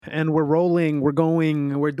and we're rolling. We're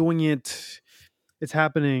going. We're doing it. It's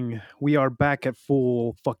happening. We are back at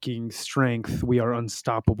full fucking strength. We are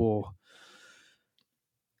unstoppable.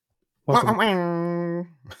 Welcome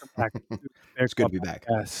back to the Bear It's good Club to be back.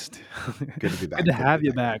 Podcast. Good to be back. Good to have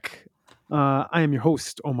you back. I am your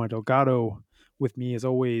host, Omar Delgado. With me, as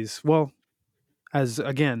always, well, as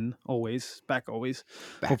again, always, back always.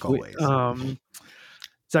 Back Hopefully, always.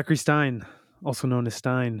 Zachary Stein, also known as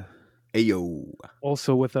Stein. Hey, yo.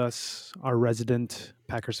 Also with us, our resident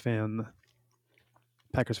Packers fan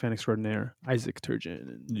extraordinaire, Isaac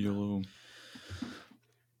Turgeon. YOLO.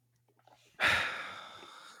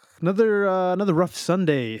 Another rough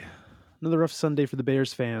Sunday. Another rough Sunday for the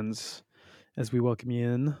Bears fans as we welcome you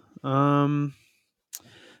in.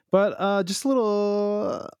 But just a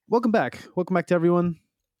little welcome back. Welcome back to everyone.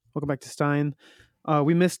 Welcome back to Stein.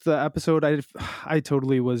 We missed the episode. I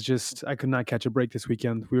totally was just, I could not catch a break this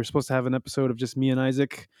weekend. We were supposed to have an episode of just me and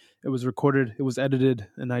Isaac. It was recorded, it was edited,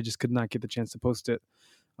 and I just could not get the chance to post it.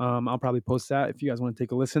 I'll probably post that if you guys want to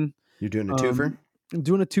take a listen. You're doing a twofer? I'm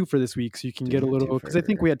doing a twofer this week, so you can get a little, because I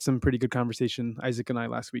think twofer. we had some pretty good conversation, Isaac and I,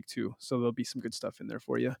 last week too. So there'll be some good stuff in there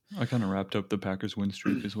for you. I kind of wrapped up the Packers win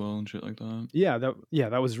streak as well and shit like that. Yeah,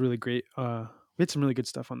 that was really great. We had some really good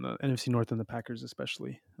stuff on the NFC North and the Packers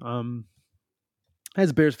especially.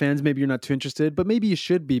 As Bears fans, maybe you're not too interested, but maybe you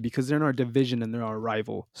should be because they're in our division and they're our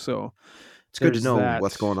rival. So it's good to know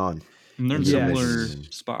what's going on. And they're in similar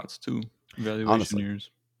spots too, valuation years.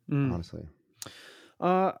 Honestly.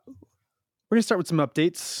 We're going to start with some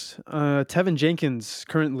updates. Tevin Jenkins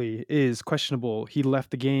currently is questionable. He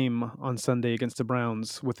left the game on Sunday against the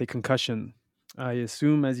Browns with a concussion. I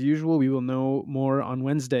assume, as usual, we will know more on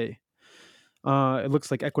Wednesday. It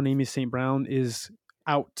looks like Equanimeous St. Brown is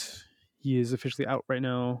out. He is officially out right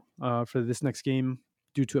now for this next game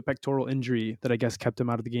due to a pectoral injury that I guess kept him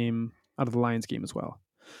out of the game, out of the Lions game as well.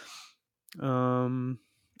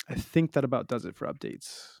 I think that about does it for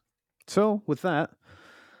updates. So with that,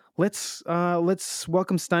 let's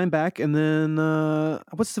welcome Stein back, and then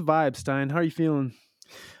what's the vibe, Stein? How are you feeling?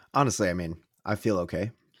 Honestly, I mean, I feel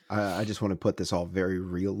okay. I just want to put this all very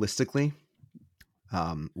realistically.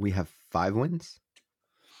 We have 5 wins.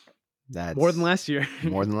 That's more than last year.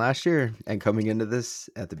 More than last year. And coming into this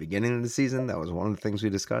at the beginning of the season, that was one of the things we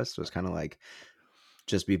discussed, was kind of like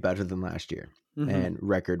just be better than last year. Mm-hmm. And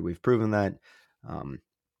record, we've proven that.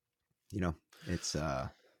 It's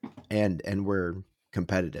and we're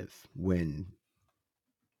competitive when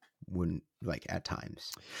like at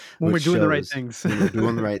times when we're doing the right things. When we're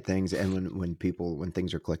doing the right things, and when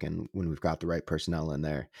things are clicking, when we've got the right personnel in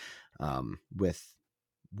there, with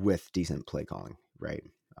decent play calling, right?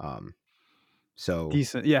 So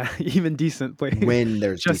decent, yeah, even decent play. When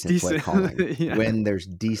there's decent play calling, yeah. When there's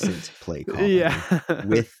decent play calling, yeah.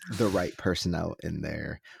 With the right personnel in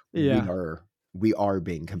there, yeah. we are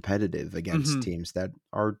being competitive against teams that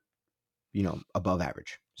are, above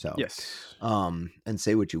average. So yes, and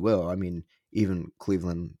say what you will, I mean, even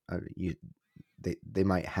Cleveland, they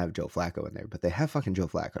might have Joe Flacco in there, but they have fucking Joe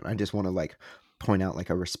Flacco. And I just want to point out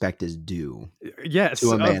a respect is due. Yes,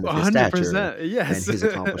 to a man of his stature, yes, and his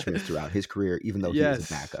accomplishments throughout his career, even though yes. He is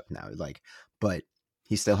a backup now. But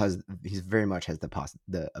he still very much has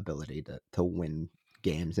the ability to win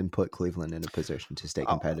games and put Cleveland in a position to stay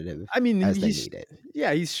competitive. I mean, as they need it.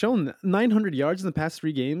 Yeah, he's shown 900 yards in the past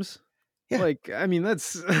 3 games. Yeah. I mean,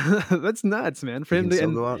 that's nuts, man. For him to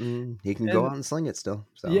go out and he can go out and sling it still.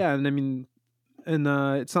 So. Yeah, and I mean, and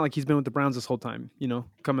it's not like he's been with the Browns this whole time.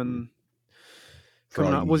 Coming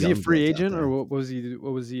out. Was he a free agent or what was he?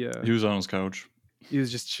 What was he? He was on his couch. He was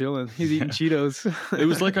just chilling. He was eating Cheetos. It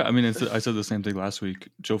was like I said the same thing last week.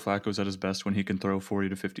 Joe Flacco's at his best when he can throw 40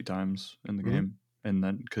 to 50 times in the game, and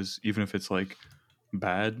then because even if it's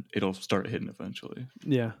bad, it'll start hitting eventually.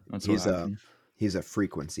 Yeah, that's he's a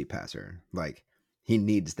frequency passer. He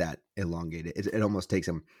needs that elongated. It almost takes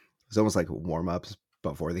him. It's almost like warm-ups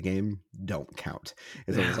before the game don't count.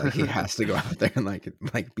 It's almost like he has to go out there and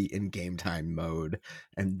be in game time mode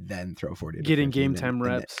and then throw 40. Get in game time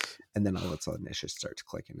reps, and then all of a sudden it just starts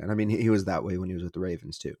clicking. And I mean, he was that way when he was with the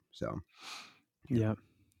Ravens too. So yeah,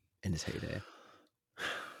 in his heyday.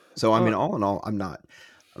 So I mean, all in all, I'm not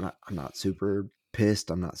super pissed.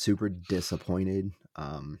 I'm not super disappointed.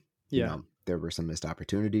 There were some missed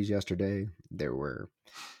opportunities yesterday. There were,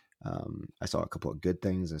 I saw a couple of good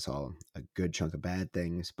things. I saw a good chunk of bad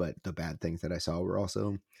things, but the bad things that I saw were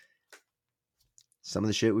also some of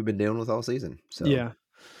the shit we've been dealing with all season. So yeah,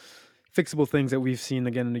 fixable things that we've seen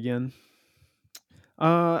again and again.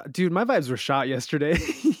 Dude, my vibes were shot yesterday.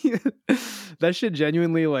 That shit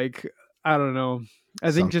genuinely, I don't know.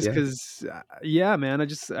 I think just Yeah. because, yeah, man, I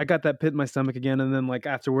got that pit in my stomach again, and then like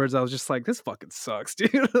afterwards, I was just like, this fucking sucks,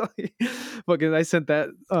 dude. Like, fucking, I sent that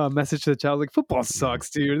message to the child like, football sucks,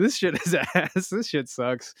 dude. This shit is ass. This shit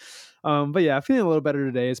sucks. But yeah, feeling a little better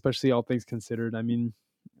today, especially all things considered. I mean,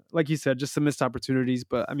 like you said, just some missed opportunities,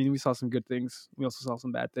 but I mean, we saw some good things. We also saw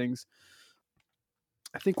some bad things.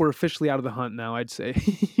 I think we're officially out of the hunt now, I'd say,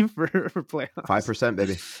 for playoffs. 5%,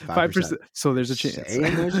 baby. 5%. So there's a chance.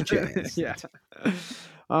 Saying there's a chance. Yeah.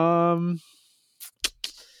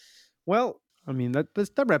 Well, I mean, that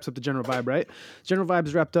wraps up the general vibe, right? General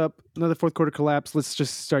vibes wrapped up. Another fourth quarter collapse. Let's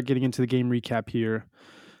just start getting into the game recap here.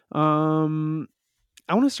 I want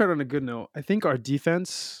to start on a good note. I think our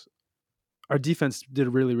defense did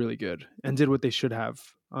really, really good and did what they should have.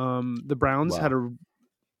 The Browns had a...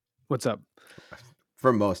 What's up?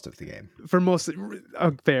 For most of the game.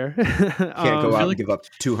 Fair. Can't go out and give up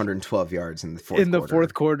 212 yards in the fourth quarter. In the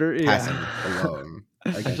fourth quarter, passing alone.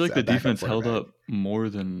 I feel like the defense held up more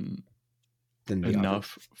than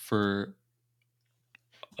enough for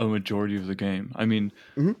a majority of the game. I mean,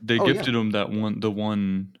 they gifted them the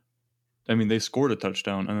one. I mean, they scored a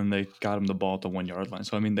touchdown and then they got him the ball at the 1 yard line.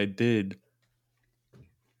 So, I mean, they did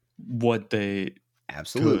what they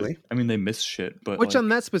absolutely could. I mean, they missed shit, but which on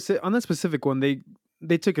that specific one,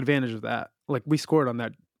 they took advantage of that. Like, we scored on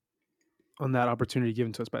that opportunity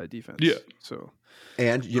given to us by the defense. Yeah. So,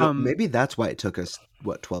 and maybe that's why it took us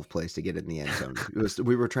 12 plays to get in the end zone.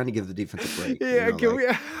 We were trying to give the defense a break. Yeah,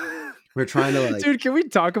 we're trying to dude, can we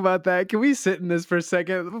talk about that? Can we sit in this for a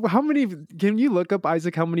second? Can you look up,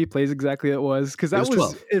 Isaac, how many plays exactly it was? Because that was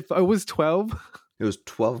 12. If it was 12. It was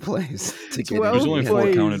 12 plays to get in. There's only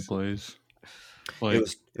 4 counted plays. Like,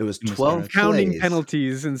 it was 12 counting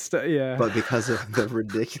penalties and stuff. Yeah, but because of the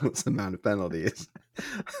ridiculous amount of penalties,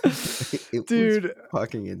 dude, was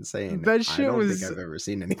fucking insane. That shit I don't think I've ever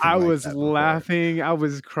seen anything. I like was that laughing. Before. I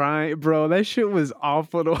was crying, bro. That shit was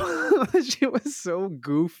awful. That shit was so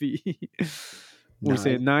goofy. We're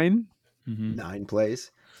saying 9. 9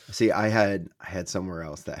 plays. See, I had somewhere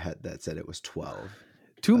else that said it was 12.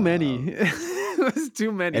 Too many. It was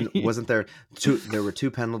too many. And wasn't there there were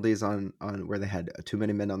 2 penalties on where they had too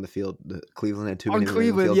many men on the field. Cleveland had too many men on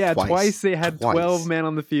the field. Yeah, twice they had 12 men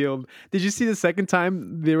on the field. Did you see the second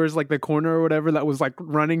time there was like the corner or whatever that was like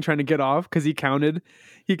running trying to get off because he counted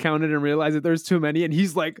and realized that there's too many, and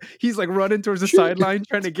he's like running towards the sideline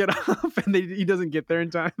trying to get off, and he doesn't get there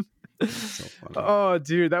in time. So oh,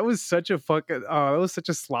 dude, that was such a slop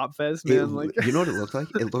fest, man. You know what it looked like?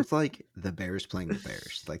 It looked like the Bears playing the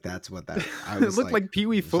Bears. Like that's what that. It looked like Pee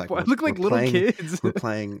Wee football. It looked like little kids. We're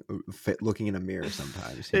playing, looking in a mirror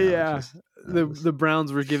sometimes. Yeah, the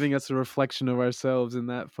Browns were giving us a reflection of ourselves in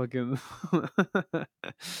that fucking.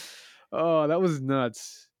 Oh, that was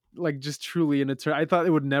nuts. Like just truly I thought it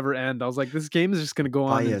would never end. I was like, this game is just going to go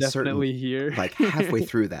on indefinitely here. Like halfway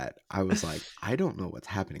through that, I was like, I don't know what's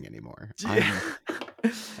happening anymore. I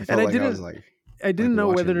didn't know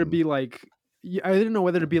whether to be like, I didn't know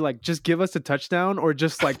whether to be like, just give us a touchdown or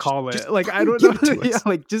just like call it. Like, I don't know. Yeah,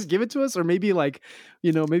 like just give it to us, or maybe like,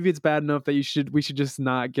 maybe it's bad enough that we should just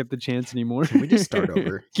not get the chance anymore. Can we just start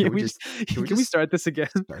over? Can we start this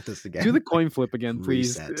again? Start this again. Do the coin flip again,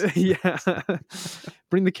 please. Yeah.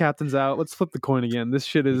 Bring the captains out. Let's flip the coin again. This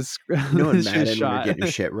shit is in Madden when you're getting your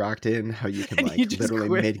shit rocked in, how you can like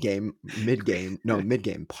literally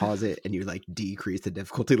mid-game pause it and you like decrease the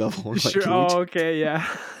difficulty level. Like, sure. Oh, okay, yeah.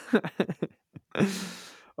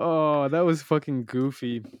 Oh, that was fucking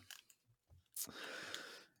goofy.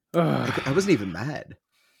 I wasn't even mad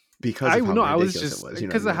because of how ridiculous it was.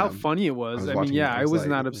 Because of how funny it was. I mean, yeah, I was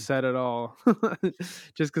not upset at all.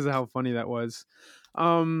 Just because of how funny that was.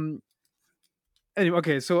 Anyway,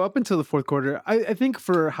 okay, so up until the fourth quarter, I think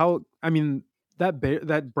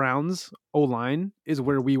that Browns O-line is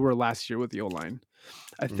where we were last year with the O-line.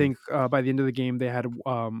 I think by the end of the game they had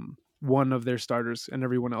one of their starters and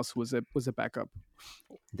everyone else was a backup.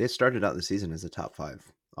 They started out the season as a top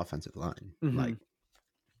 5 offensive line. Like,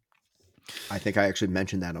 I think I actually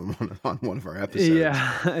mentioned that on one of our episodes.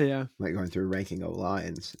 Yeah. Like going through ranking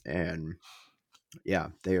O-lines, and yeah,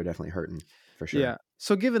 they are definitely hurting for sure. Yeah.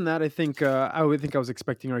 So given that, I think I was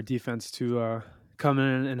expecting our defense to come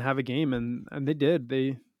in and have a game, and they did.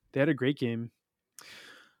 They had a great game.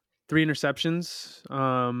 3 interceptions,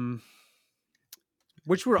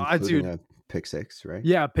 which were including a pick 6, right?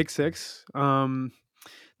 Yeah, pick 6.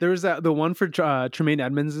 There was the one for Tremaine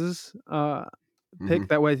Edmonds's pick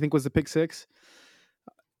that way I think was the pick 6.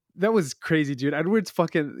 That was crazy, dude. Edwards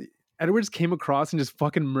came across and just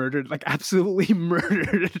fucking absolutely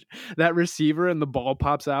murdered that receiver, and the ball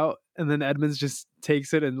pops out, and then Edmonds just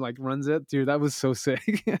takes it and like runs it. Dude, that was so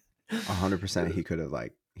sick. 100%. He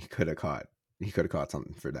could have caught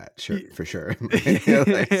something for that, sure, for sure.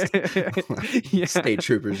 Yeah. State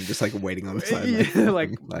troopers are just like waiting on the sideline.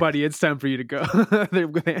 Like, buddy, it's time for you to go.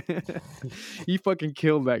 He fucking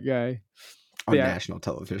killed that guy on national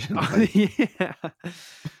television. Yeah.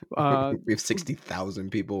 We have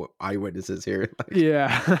 60,000 people, eyewitnesses here.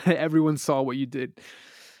 Yeah, everyone saw what you did.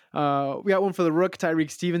 We got one for the rook,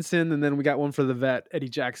 Tyreek Stevenson, and then we got one for the vet, Eddie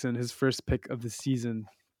Jackson, his first pick of the season.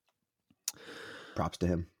 Props to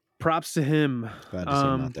him. Glad to see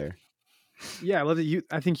him out there. Yeah, I love it.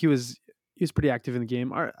 I think he was pretty active in the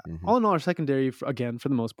game. All in all, our secondary, again, for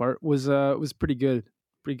the most part, was pretty good.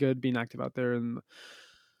 Pretty good being active out there. And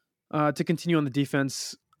to continue on the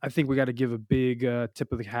defense, I think we got to give a big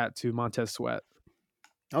tip of the hat to Montez Sweat.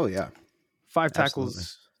 Oh, yeah. 5 tackles,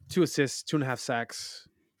 absolutely. 2 assists, 2.5 sacks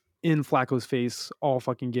in Flacco's face all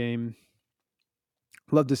fucking game.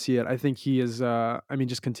 Love to see it. I think he is,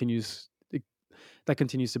 just continues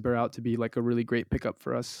to bear out to be like a really great pickup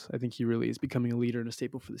for us. I think he really is becoming a leader and a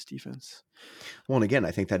staple for this defense. Well, and again,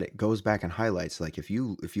 I think that it goes back and highlights, like, if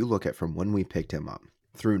you look at from when we picked him up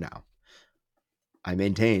through now, I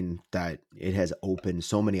maintain that it has opened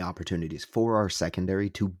so many opportunities for our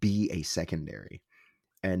secondary to be a secondary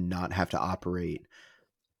and not have to operate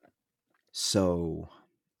so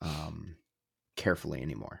carefully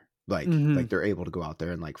anymore. Like they're able to go out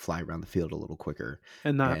there and like fly around the field a little quicker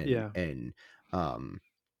and not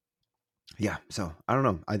so I don't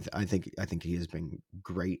know. I think he has been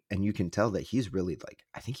great, and you can tell that he's really like,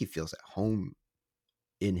 I think he feels at home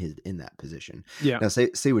in that position. Yeah. Now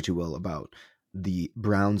say what you will about the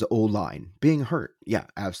Browns O-line being hurt. Yeah,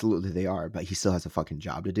 absolutely they are, but he still has a fucking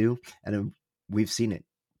job to do. And we've seen it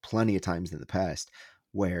plenty of times in the past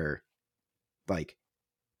where like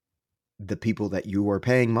the people that you are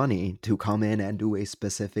paying money to come in and do a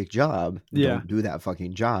specific job don't do that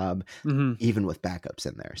fucking job, even with backups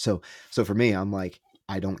in there. So for me, I'm like,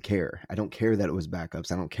 I don't care. I don't care that it was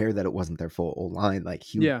backups. I don't care that it wasn't their full O-line. Like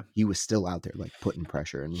he was still out there like putting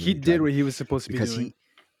pressure, and he did what he was supposed to be doing.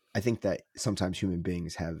 I think that sometimes human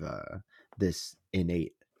beings have this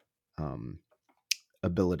innate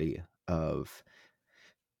ability of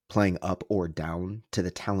playing up or down to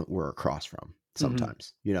the talent we're across from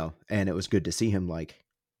sometimes, and it was good to see him like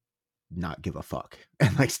not give a fuck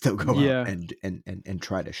and like still go out and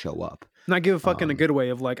try to show up. Not give a fuck in a good way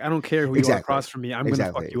of like, I don't care who you are across from me. I'm going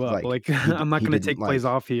to fuck you up. Like I'm not going to take plays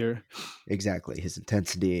off here. Exactly. His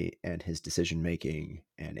intensity and his decision making,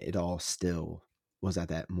 and it all still was at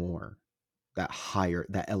that higher,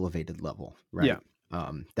 that elevated level, right?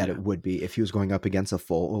 That it would be if he was going up against a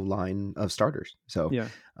full line of starters. So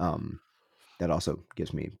that also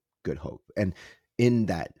gives me good hope. And in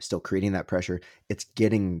that, still creating that pressure, it's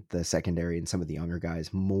getting the secondary and some of the younger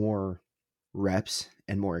guys more reps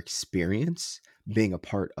and more experience being a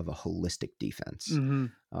part of a holistic defense.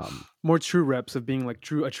 More true reps of being like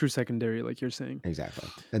a true secondary, like you're saying. Exactly.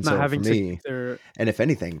 And not so having for me, and if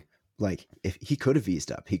anything, like if he could have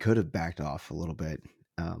eased up, he could have backed off a little bit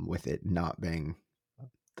with it not being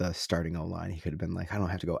the starting O-line. He could have been like, I don't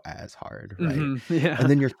have to go as hard, right? And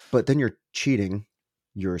then you're cheating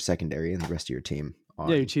your secondary and the rest of your team.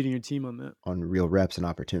 You're cheating your team on that. On real reps and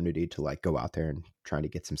opportunity to like go out there and trying to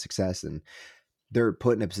get some success. And they're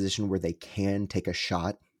put in a position where they can take a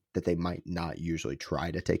shot that they might not usually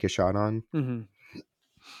try to take a shot on.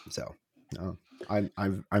 So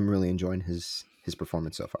I'm really enjoying his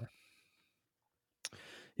performance so far.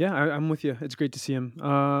 Yeah, I'm with you. It's great to see him.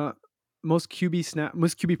 Most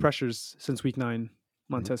QB pressures since week 9,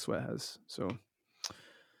 Montez Sweat has. So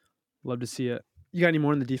love to see it. You got any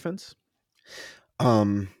more in the defense?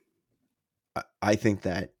 I think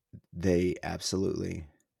that they absolutely,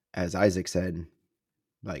 as Isaac said,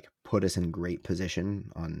 like put us in great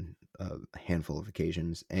position on a handful of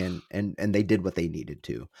occasions, and they did what they needed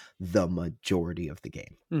to the majority of the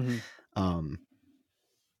game.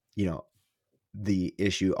 The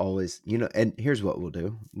issue always, and here's what we'll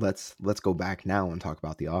do. Let's go back now and talk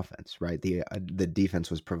about the offense, right? The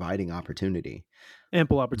defense was providing opportunity,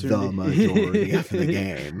 ample opportunity, the majority of the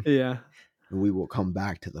game. Yeah. We will come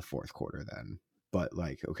back to the fourth quarter then. But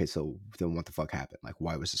like, okay, so then what the fuck happened? Like,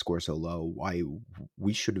 why was the score so low? Why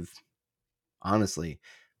we should have honestly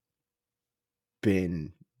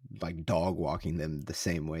been like dog walking them the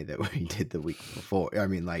same way that we did the week before. I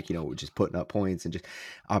mean, like, just putting up points and just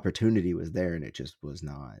opportunity was there and it just was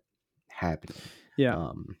not happening.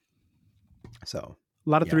 Yeah. So a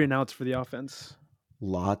lot of 3 and outs for the offense.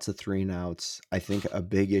 Lots of 3 and outs. I think a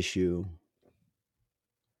big issue.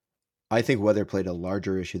 I think weather played a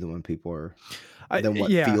larger issue than what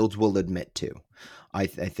Fields will admit to. I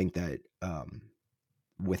think that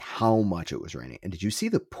with how much it was raining. And did you see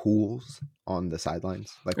the pools on the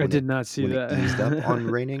sidelines? Like I did not see when that. it eased up on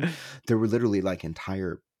raining, there were literally like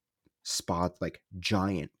entire spots, like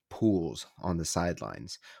giant pools on the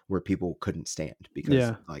sidelines where people couldn't stand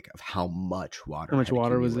because like of how much water had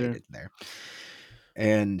accumulated there.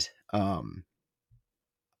 And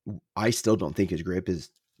I still don't think his grip is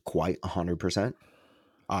quite 100%.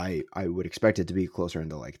 I would expect it to be closer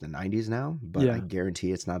into like the 90s now, but I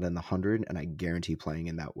guarantee it's not in the 100, and I guarantee playing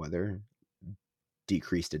in that weather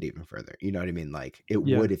decreased it even further. You know what I mean? Like it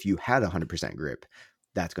would if you had 100% grip.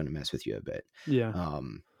 That's going to mess with you a bit.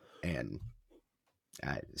 And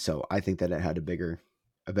so I think that it had a bigger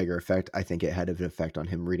effect. I think it had an effect on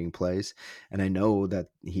him reading plays, and I know that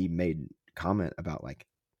he made comment about like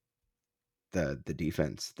the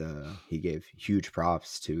defense. He gave huge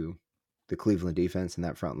props to the Cleveland defense and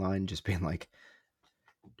that front line, just being like,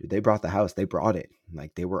 dude, they brought the house. They brought it.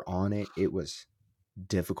 Like they were on it. It was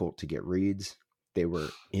difficult to get reads. They were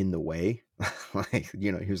in the way. Like,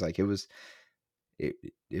 you know, he was like, it was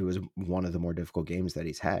one of the more difficult games that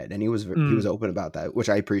he's had. And he was open about that, which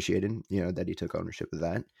I appreciated, you know, that he took ownership of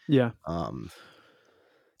that. Yeah.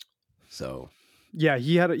 So yeah,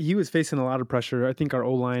 he was facing a lot of pressure. I think our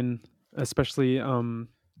O-line, especially,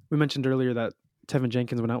 we mentioned earlier that Tevin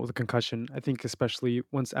Jenkins went out with a concussion. I think especially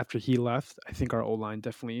once after he left, I think our O-line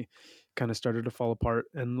definitely kind of started to fall apart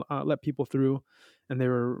and let people through. And they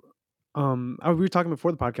were, we were talking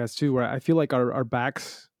before the podcast too, where I feel like our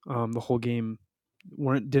backs the whole game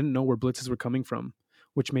didn't know where blitzes were coming from,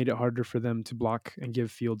 which made it harder for them to block and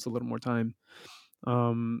give Fields a little more time.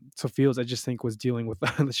 So Fields, I just think, was dealing with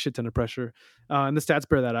the shit ton of pressure, and the stats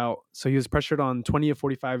bear that out. So he was pressured on 20 of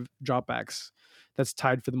 45 dropbacks. That's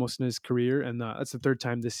tied for the most in his career, and that's the third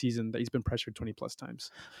time this season that he's been pressured 20 plus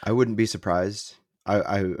times. I wouldn't be surprised.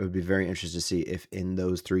 I would be very interested to see if in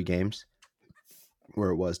those 3 games where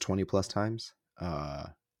it was 20 plus times,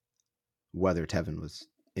 whether Tevin was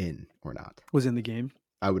in or not. Was in the game.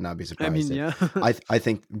 I would not be surprised. I mean, yeah. I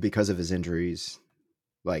think because of his injuries,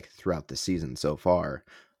 like throughout the season so far,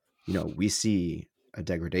 you know, we see a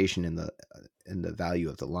degradation in the value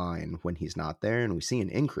of the line when he's not there, and we see an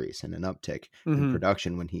increase and an uptick in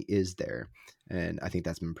production when he is there. And I think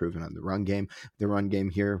that's been proven on the run game. The run game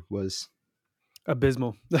here was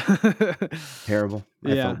abysmal. Terrible.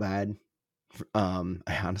 I felt bad.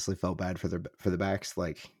 I honestly felt bad for the backs.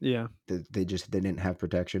 Like, they didn't have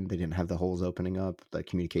protection. They didn't have the holes opening up. The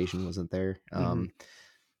communication wasn't there.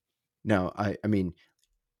 No, I mean,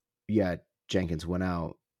 yeah, Jenkins went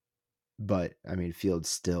out, but I mean, Fields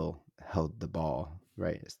still held the ball,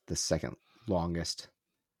 right? It's the second longest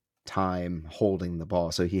time holding the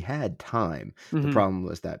ball. So he had time. The problem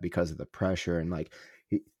was that because of the pressure, and like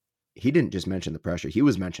he didn't just mention the pressure. He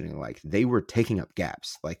was mentioning like they were taking up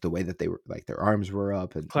gaps, like the way that they were, like their arms were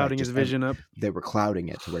up and clouding like, his vision up. They were clouding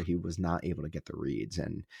it to where he was not able to get the reads.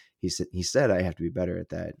 And he said, I have to be better at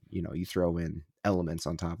that. You know, you throw in elements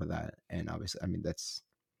on top of that. And obviously, I mean, it's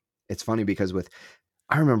funny because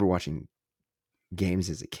I remember watching games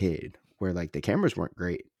as a kid where like the cameras weren't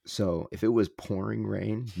great. So if it was pouring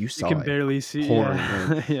rain, you can barely see pouring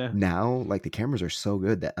rain. Yeah. Now, like the cameras are so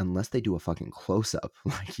good that unless they do a fucking close up,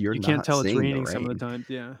 like you can't tell it's raining some of the times.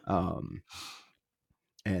 Yeah.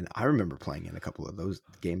 And I remember playing in a couple of those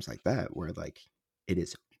games like that where like it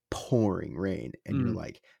is pouring rain and you're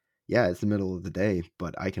like, yeah, it's the middle of the day,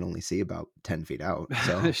 but I can only see about 10 feet out.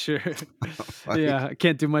 So sure. Like, yeah, I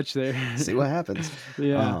can't do much there. See what happens.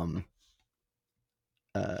 Yeah.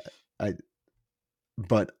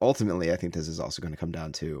 But ultimately, I think this is also going to come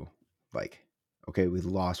down to like, okay, we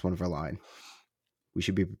lost one of our line. We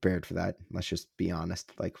should be prepared for that. Let's just be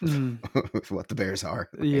honest, like with what the Bears are.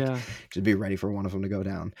 Like, just be ready for one of them to go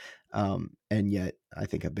down. And yet, I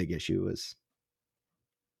think a big issue is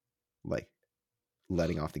like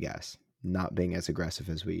letting off the gas, not being as aggressive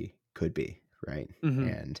as we could be, right?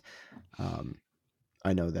 And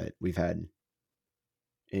I know that we've had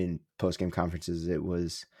in post-game conferences, it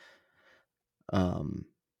was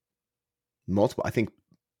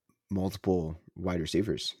multiple wide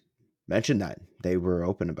receivers mentioned that they were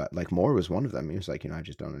open about, like Moore was one of them. He was like, I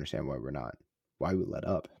just don't understand why we let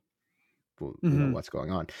up. Well, you know, what's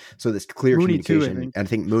going on. So this clear Mooney communication, too, and I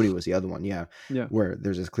think Mooney was the other one. Yeah. Where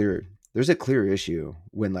there's a clear issue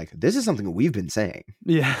when like, this is something we've been saying.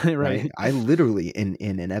 Yeah. Right. I literally in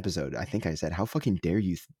an episode, I think I said, how fucking dare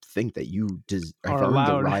you think that you are earned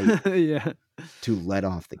the right to let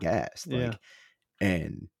off the gas. Like,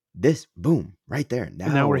 and this boom right there.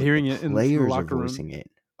 Now we're hearing it in the locker room. Voicing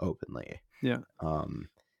it openly. Yeah. And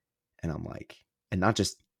I'm like, and not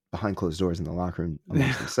just behind closed doors in the locker room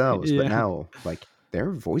amongst themselves, but now like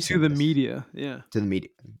they're voicing to the media. Yeah. To the media,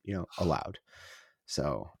 aloud.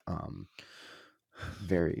 So,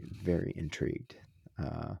 very, very intrigued.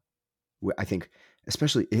 I think,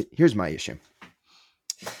 especially, here's my issue.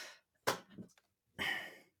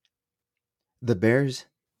 The Bears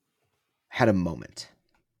had a moment.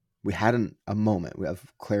 We had a moment of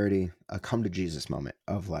clarity, a come to Jesus moment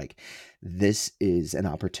of like, this is an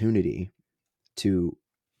opportunity to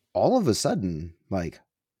all of a sudden, like,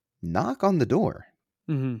 knock on the door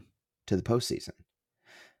to the postseason.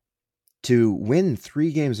 To win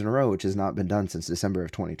 3 games in a row, which has not been done since December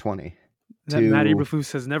of 2020. That Matt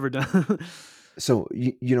Eberflus has never done. So,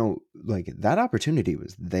 like, that opportunity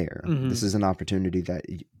was there. This is an opportunity that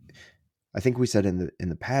I think we said in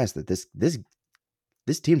the past that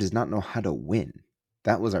this team does not know how to win.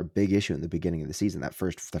 That was our big issue in the beginning of the season.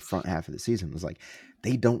 The front half of the season was like,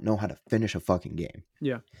 they don't know how to finish a fucking game.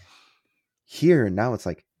 Yeah. Here and now it's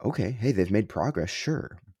like, okay, hey, they've made progress,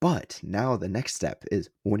 sure. But now the next step is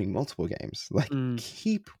winning multiple games. Like,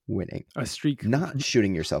 keep winning. A streak. Not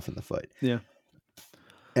shooting yourself in the foot. Yeah.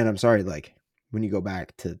 And I'm sorry, like, when you go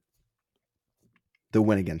back to the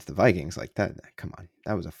win against the Vikings, like, that, come on.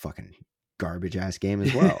 That was a fucking garbage ass game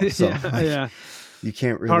as well. So you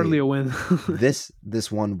can't really hardly a win.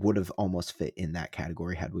 this one would have almost fit in that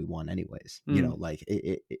category had we won anyways. Like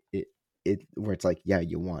it where it's like, yeah,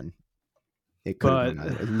 you won. It could have been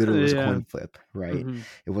it literally was a coin flip, right?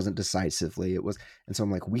 It wasn't decisively. It was, and so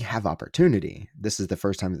I'm like, we have opportunity. This is the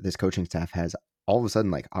first time that this coaching staff has all of a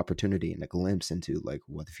sudden like opportunity and a glimpse into like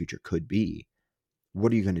what the future could be.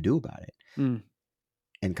 What are you going to do about it?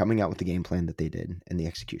 And coming out with the game plan that they did and the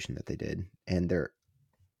execution that they did and their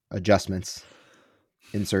adjustments,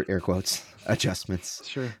 insert air quotes,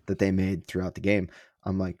 adjustments that they made throughout the game.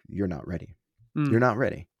 I'm like, you're not ready. You're not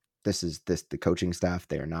ready. The coaching staff,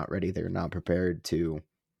 they are not ready. They're not prepared to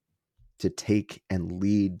take and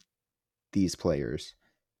lead these players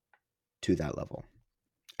to that level.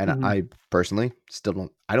 And I personally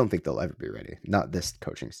I don't think they'll ever be ready. Not this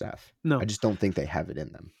coaching staff. No. I just don't think they have it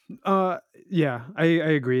in them. Yeah, I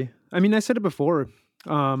agree. I mean, I said it before.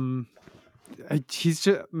 Matt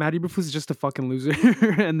Eberflus is just a fucking loser.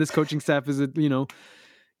 And this coaching staff is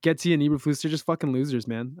Getty and Eberflus, they're just fucking losers,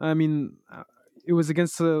 man. I mean, it was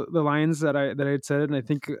against the Lions that I had said it, and I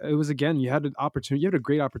think it was, again, you had an opportunity. You had a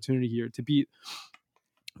great opportunity here to beat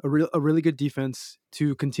a really good defense,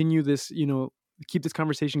 to continue this, keep this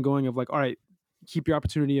conversation going of like, all right, keep your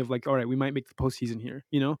opportunity of like, all right, we might make the postseason here,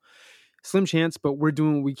 slim chance, but we're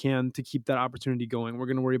doing what we can to keep that opportunity going. We're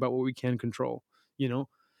going to worry about what we can control,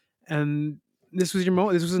 and this was your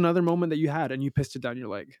moment. This was another moment that you had, and you pissed it down your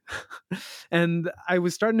leg. And I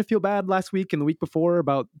was starting to feel bad last week and the week before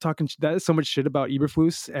about talking so much shit about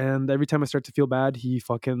Eberflus. And every time I start to feel bad, he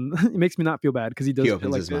makes me not feel bad because he does shit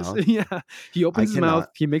like this. Yeah, he opens his mouth.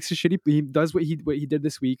 He makes a shitty. He does what he did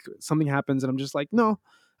this week. Something happens, and I'm just like, no,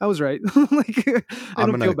 I was right. Like, I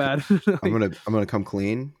don't feel bad. I'm gonna come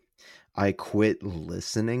clean. I quit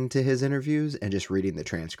listening to his interviews and just reading the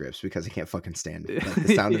transcripts because I can't fucking stand it. Like,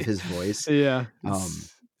 the sound of his voice. Yeah.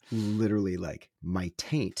 Literally, like, my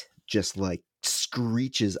taint just like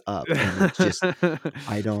screeches up, and it's just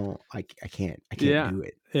I can't do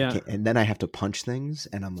it. Yeah. And then I have to punch things,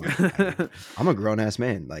 and I'm like, I'm a grown ass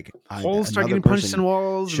man. Like, holes start getting punched in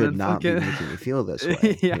walls. Should not be making me feel this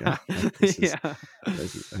way. Yeah.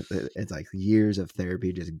 It's like years of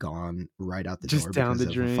therapy just gone right out the just door down because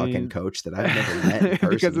the drain. Of a fucking coach that I've never met in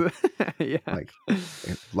person. Like,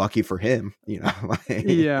 lucky for him,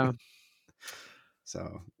 Yeah.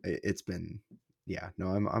 So it's been,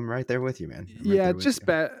 I'm right there with you, man. Just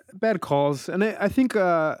bad calls, and I think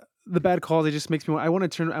the bad calls, it just makes me. I want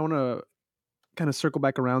to kind of circle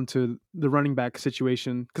back around to the running back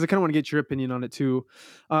situation because I kind of want to get your opinion on it too.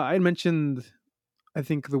 I had mentioned, I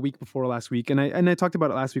think the week before last week, and I talked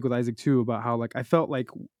about it last week with Isaac too, about how like I felt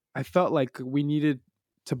like we needed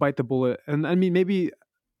to bite the bullet, and I mean maybe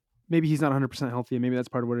he's not 100% healthy, and maybe that's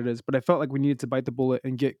part of what it is, but I felt like we needed to bite the bullet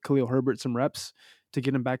and get Khalil Herbert some reps to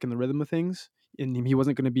get him back in the rhythm of things. And he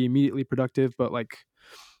wasn't going to be immediately productive, but like,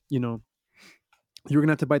 you were going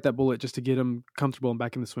to have to bite that bullet just to get him comfortable and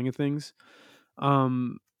back in the swing of things. But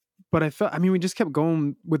we just kept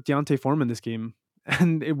going with Deontay Foreman this game,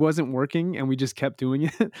 and it wasn't working, and we just kept doing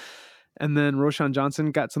it. And then Roshan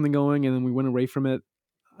Johnson got something going, and then we went away from it.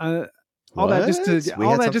 All that just to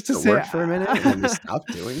say work for a minute and then we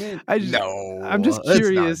stopped doing it. I'm just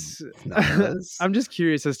curious. I'm just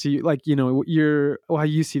curious as to how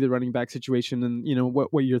you see the running back situation, and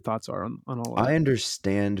what your thoughts are on all of that. I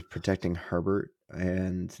understand protecting Herbert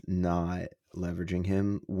and not leveraging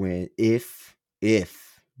him if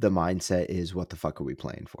the mindset is, what the fuck are we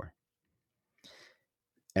playing for?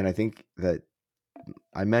 And I think that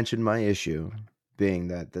I mentioned my issue being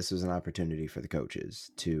that this was an opportunity for the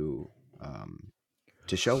coaches to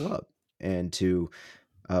show up and to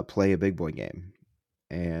play a big boy game.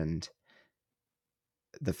 And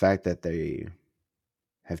the fact that they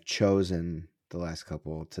have chosen the last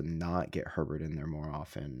couple to not get Herbert in there more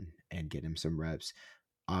often and get him some reps,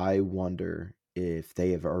 I wonder if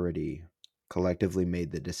they have already collectively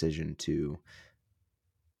made the decision to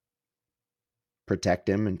protect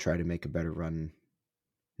him and try to make a better run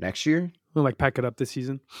next year. Well, like pack it up this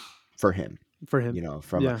season for him,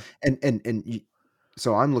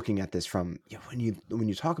 so I'm looking at this from when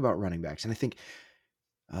you talk about running backs, and I think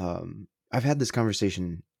I've had this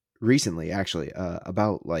conversation recently actually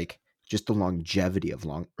about like just the longevity of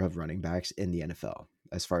running backs in the NFL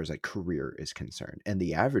as far as like career is concerned, and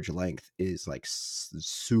the average length is like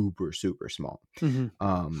super small.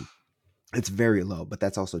 Mm-hmm. It's very low, but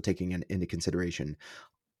that's also taking into consideration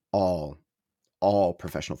all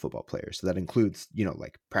professional football players. So that includes,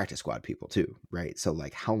 like practice squad people too, right? So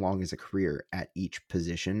like how long is a career at each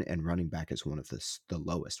position, and running back is one of the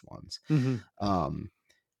lowest ones. Mm-hmm.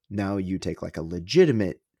 Now you take like a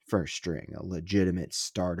legitimate first string, a legitimate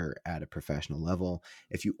starter at a professional level.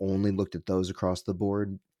 If you only looked at those across the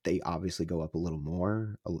board, they obviously go up a little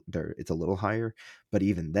more. It's a little higher, but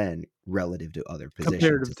even then, relative to other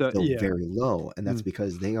positions, it's still very low. And that's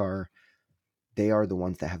because they are the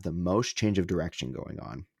ones that have the most change of direction going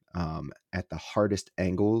on, at the hardest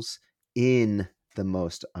angles, in the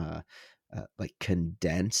most like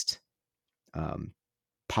condensed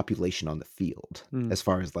population on the field. As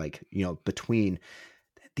far as like, between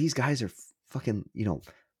these guys are fucking,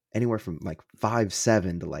 anywhere from like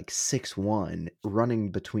 5'7" to like 6'1",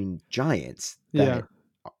 running between giants that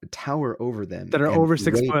tower over them, that are over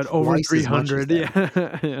 6 foot, over 300.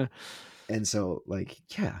 Yeah. And so like,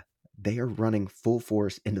 they are running full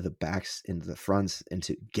force into the backs, into the fronts,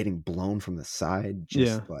 into getting blown from the side,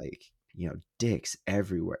 just like, dicks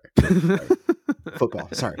everywhere. Football,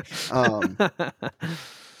 sorry.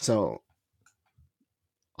 So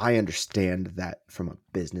I understand that from a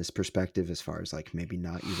business perspective, as far as like maybe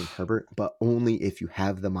not using Herbert, but only if you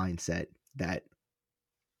have the mindset that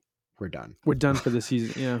we're done. We're done for the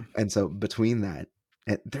season, yeah. And so between that,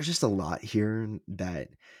 there's just a lot here that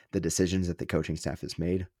the decisions that the coaching staff has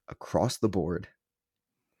made across the board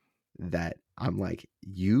that I'm like,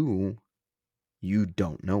 you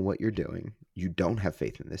don't know what you're doing. You don't have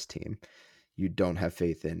faith in this team. You don't have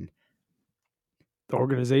faith in the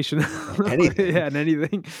organization, anything. And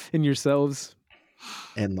anything in yourselves.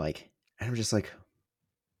 And I'm just like,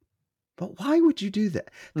 but why would you do that?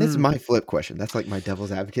 That's my flip question. That's like my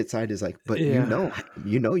devil's advocate side is like, but you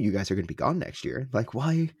guys are going to be gone next year. Like,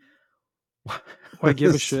 why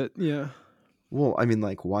give a shit? Yeah. Well, I mean,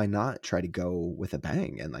 like, why not try to go with a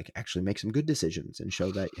bang and like actually make some good decisions and show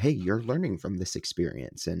that, hey, you're learning from this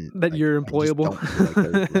experience and that like, you're employable. Don't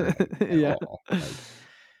feel like they're at all. Like,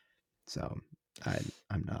 so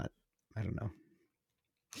I'm not. I don't know.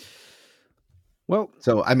 Well,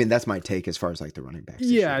 so I mean, that's my take as far as like the running back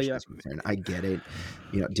situation is concerned. I get it.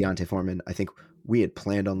 Deontay Foreman, I think we had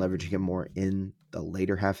planned on leveraging him more in the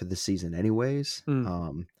later half of the season anyways.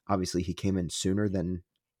 Obviously he came in sooner than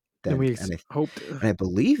we hoped. And I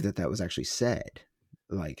believe that was actually said,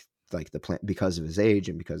 like the plan, because of his age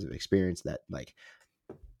and because of experience, that like,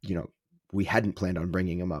 we hadn't planned on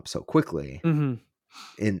bringing him up so quickly,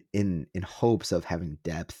 in hopes of having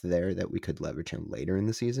depth there that we could leverage him later in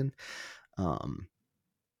the season.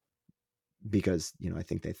 Because, I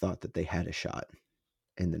think they thought that they had a shot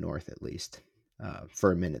in the North, at least,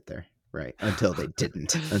 for a minute there. Right. Until they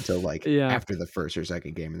didn't, until like after the first or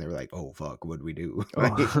second game, and they were like, oh, fuck, what'd we do?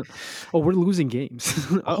 We're losing games.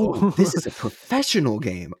 This is a professional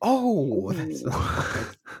game. That's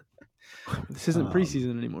this isn't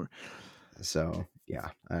preseason anymore. So,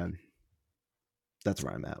 that's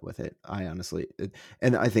where I'm at with it. I honestly,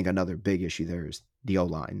 and I think another big issue there is the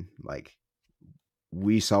O-line. Like,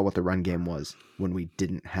 we saw what the run game was when we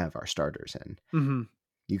didn't have our starters in.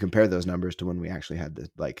 You compare those numbers to when we actually had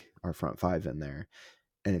our front five in there,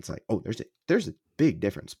 and it's like, oh, there's a big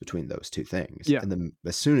difference between those two things. Yeah. And then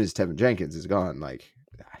as soon as Tevin Jenkins is gone, like,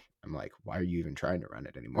 I'm like, why are you even trying to run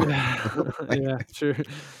it anymore? Yeah, sure.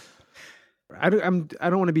 I don't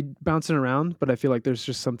want to be bouncing around, but I feel like there's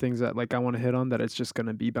just some things that like I want to hit on that it's just going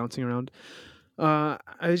to be bouncing around. I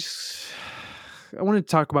want to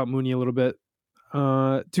talk about Mooney a little bit.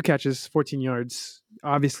 2 catches, 14 yards.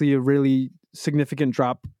 Obviously, a really significant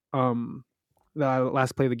drop. The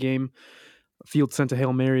last play of the game, Field sent a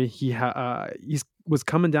Hail Mary. He was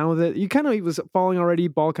coming down with it. He was falling already.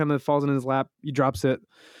 Ball kind of falls in his lap. He drops it.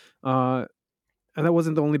 And that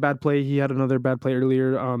wasn't the only bad play. He had another bad play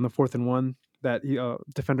earlier on the 4th and 1 that he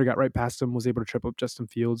defender got right past him, was able to trip up Justin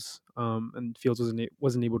Fields, and Fields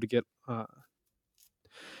wasn't able to get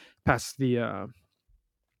past the.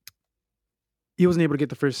 He wasn't able to get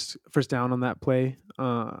the first down on that play.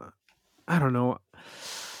 I don't know.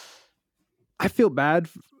 I feel bad.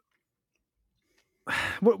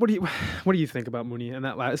 What do you think about Mooney and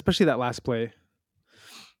especially that last play,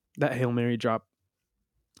 that Hail Mary drop?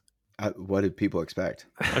 What did people expect?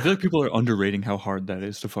 I feel like people are underrating how hard that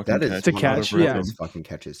is to fucking catch. Yeah, fucking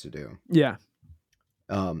catches to do. Yeah.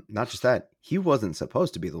 Not just that, he wasn't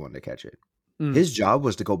supposed to be the one to catch it. His job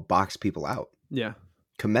was to go box people out. Yeah.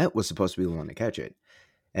 Komet was supposed to be the one to catch it,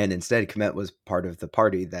 and instead Komet was part of the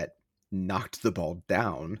party that knocked the ball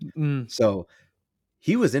down. So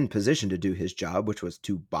he was in position to do his job, which was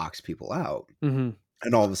to box people out. And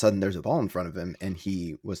all of a sudden there's a ball in front of him and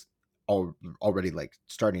he was already like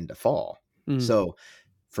starting to fall. So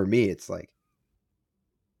for me, it's like,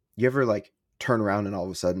 you ever like turn around and all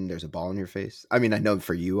of a sudden there's a ball in your face? I mean, I know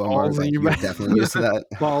for you, Omar, like, you're definitely used to that.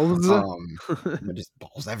 Balls. Just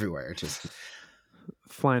balls everywhere. Just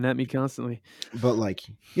flying at me constantly. But like,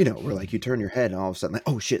 you know, where like you turn your head and all of a sudden like,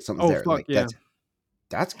 oh shit, something's there. Fuck, like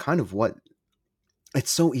that's kind of what,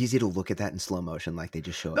 it's so easy to look at that in slow motion, like they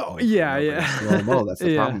just show it. Slow-mo, that's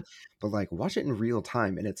the problem. But like, watch it in real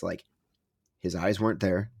time and it's like, his eyes weren't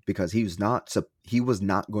there because he was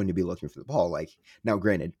not going to be looking for the ball. Like, now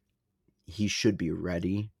granted, he should be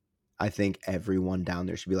ready. I think everyone down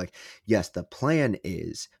there should be like, yes, the plan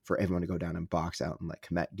is for everyone to go down and box out and let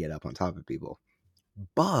Komet get up on top of people.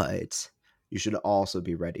 But you should also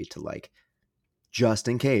be ready to, like, just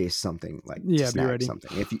in case something, like, be ready.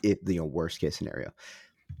 Something. If the worst case scenario,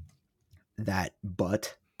 that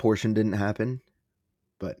but portion didn't happen.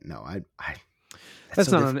 But no, that's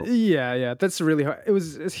so not that's really hard.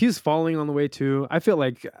 He was falling on the way too. I feel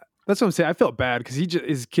like that's what I'm saying. I felt bad because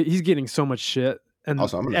he's getting so much shit. And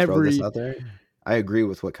also, I'm going to throw this out there. I agree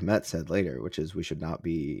with what Komet said later, which is we shouldn't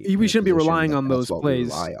be relying on those plays.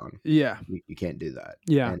 Rely on. Yeah, you can't do that.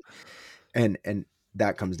 Yeah, and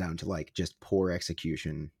that comes down to like just poor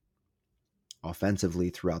execution offensively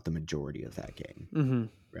throughout the majority of that game.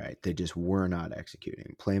 Right? They just were not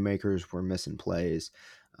executing. Playmakers were missing plays.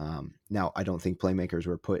 Now, I don't think playmakers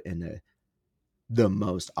were put in the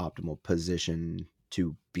most optimal position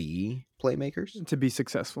to be playmakers, to be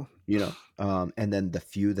successful, you know. And then the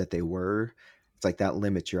few that they were, it's like that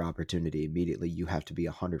limits your opportunity immediately. You have to be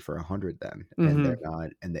 100 for 100 then, and they're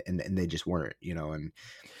not, and they just weren't, you know. And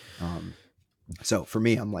so for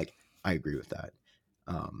me, I'm like, I agree with that.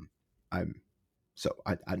 I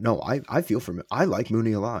feel for him. I like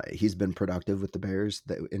Mooney a lot. He's been productive with the Bears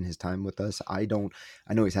in his time with us. I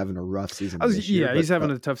know he's having a rough season. He's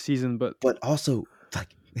having a tough season, but also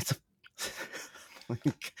like it's a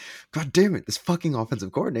like, God damn it, this fucking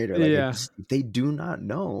offensive coordinator. Like, they do not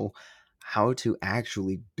know how to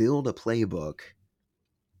actually build a playbook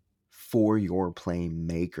for your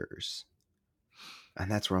playmakers, and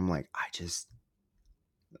that's where I'm like,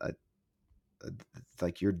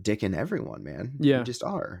 like, you're dicking everyone, man. You just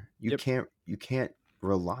are. You can't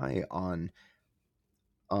rely on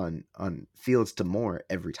Fields to Moore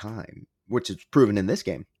every time, which is proven in this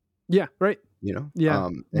game. Yeah, right. You know? Yeah.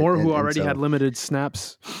 Moore, who already had limited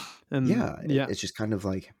snaps. And it's just kind of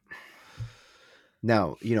like,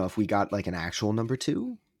 now, you know, if we got like an actual number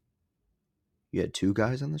 2, you had 2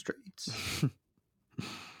 guys on the streets.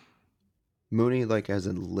 Mooney like as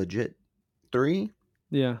a legit 3.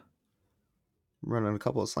 Yeah. Running a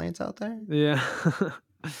couple of slants out there. Yeah.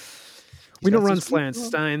 We don't run slants,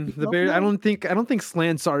 Stein. The Bears. I don't think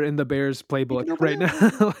slants are in the Bears playbook right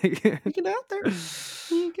now. Like, you get out there.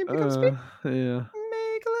 You can pick up speed. Yeah.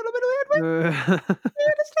 Make a little bit of weird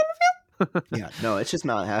way. Yeah. No, it's just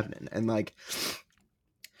not happening. And like,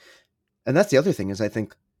 and that's the other thing is, I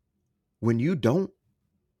think when you don't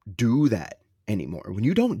do that anymore, when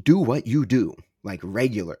you don't do what you do like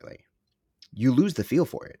regularly, you lose the feel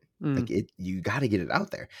for it. Like you got to get it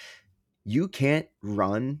out there. You can't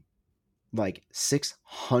run like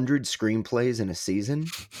 600 screenplays in a season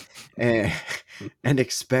and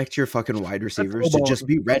expect your fucking wide receivers to just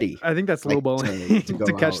be ready. I think that's low balling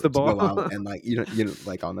to catch the ball. To go out and like, you know,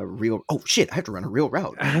 like on a real, oh shit, I have to run a real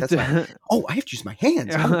route. I have to use my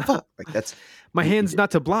hands. Oh fuck. Like that's my hands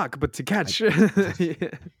not to block, but to catch.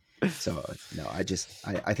 So no, I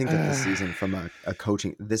think that this season from a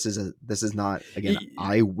coaching, this is not, again,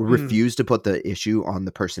 I refuse to put the issue on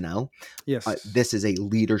the personnel. Yes. This is a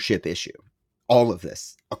leadership issue. All of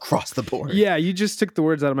this across the board. Yeah. You just took the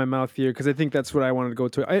words out of my mouth here. Cause I think that's what I wanted to go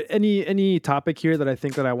to. Any topic here that I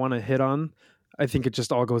think that I want to hit on, I think it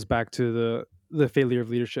just all goes back to the failure of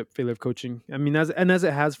leadership, failure of coaching. I mean, as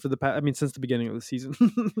it has for the past, I mean, since the beginning of the season.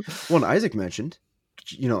 Well, Isaac mentioned,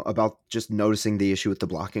 about just noticing the issue with the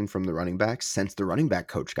blocking from the running backs since the running back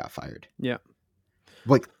coach got fired. Yeah.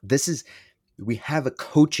 Like, we have a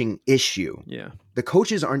coaching issue. Yeah. The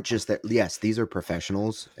coaches aren't just that. Yes, these are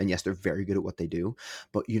professionals, and yes, they're very good at what they do.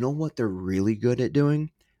 But you know what they're really good at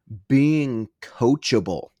doing? Being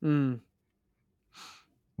coachable.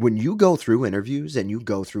 When you go through interviews and you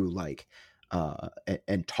go through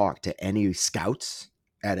and talk to any scouts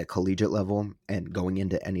at a collegiate level and going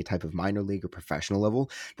into any type of minor league or professional level,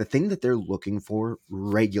 the thing that they're looking for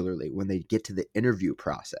regularly when they get to the interview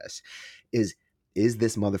process is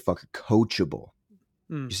this motherfucker coachable?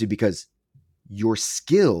 You see, because your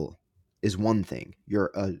skill is one thing,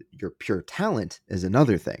 your pure talent is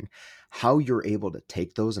another thing. How you're able to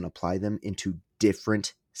take those and apply them into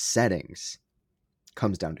different settings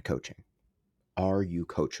comes down to coaching. Are you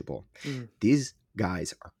coachable? These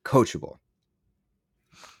guys are coachable.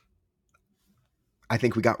 I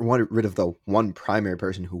think we got rid of the one primary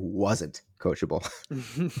person who wasn't coachable.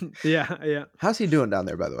 Yeah. How's he doing down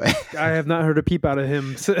there, by the way? I have not heard a peep out of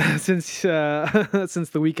him since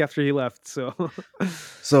the week after he left.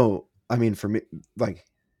 So I mean, for me, like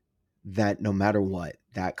that, no matter what,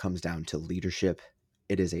 that comes down to leadership.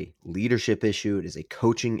 It is a leadership issue. It is a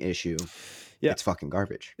coaching issue. Yeah. It's fucking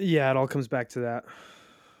garbage. Yeah, it all comes back to that.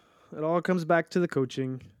 It all comes back to the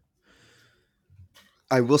coaching.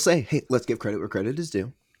 I will say, hey, let's give credit where credit is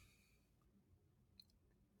due.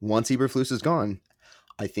 Once Eberflus is gone,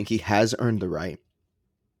 I think he has earned the right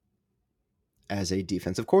as a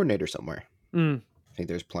defensive coordinator somewhere. I think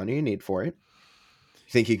there's plenty of need for it.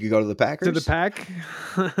 You think he could go to the Packers? To the Pack?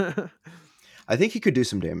 I think he could do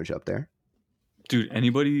some damage up there. Dude,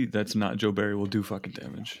 anybody that's not Joe Barry will do fucking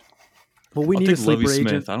damage. Well, we need a sleeper agent.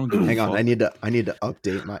 Smith. I don't give Hang on, I need to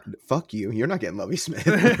update my. Fuck you! You're not getting Lovie Smith.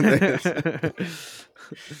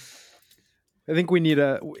 I think we need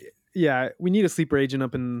a sleeper agent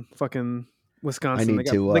up in fucking Wisconsin.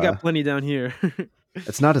 They got plenty down here.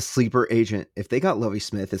 It's not a sleeper agent. If they got Lovie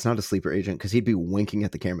Smith, it's not a sleeper agent because he'd be winking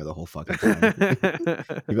at the camera the whole fucking time.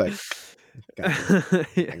 He'd be like, "Gotcha.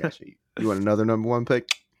 I got you. You want another number one pick?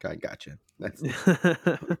 I got you." That's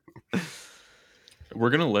We're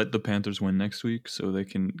going to let the Panthers win next week so they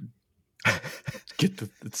can get the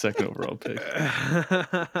second overall pick.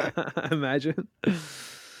 Imagine.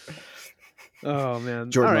 Oh, man.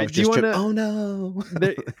 Jordan Love just tripped. Oh, no.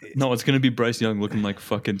 No, it's going to be Bryce Young looking like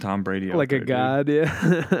fucking Tom Brady. Like a god, dude.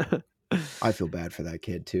 Yeah. I feel bad for that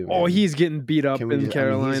kid, too. Man. Oh, he's getting beat up in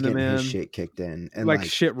Carolina, he's getting man. His shit kicked in. And like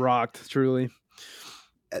shit rocked, truly.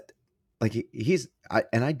 Like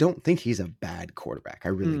I don't think he's a bad quarterback. I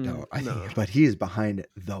really don't. But he is behind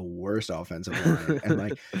the worst offensive line. And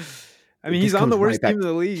like, I mean, he's on the worst team in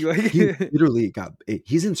the league. Like, he literally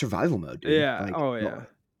he's in survival mode, dude. Yeah. Like, oh yeah.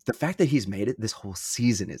 The fact that he's made it this whole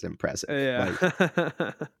season is impressive. Yeah.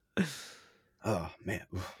 Like, oh man,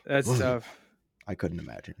 that's tough. I couldn't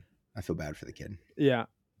imagine. I feel bad for the kid. Yeah.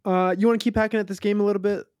 You want to keep hacking at this game a little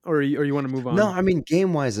bit, or you want to move on? No, I mean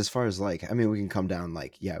game wise, as far as like, I mean, we can come down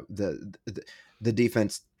like, yeah, the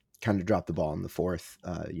defense kind of dropped the ball in the fourth.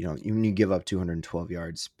 When you give up 212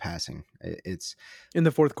 yards passing, it's in the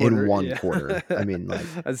fourth quarter, in one quarter. I mean, like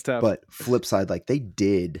that's tough. But flip side, like they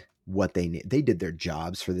did what they need. They did their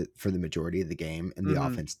jobs for the majority of the game, and the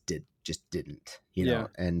offense didn't. You know,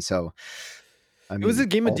 and so I mean, it was a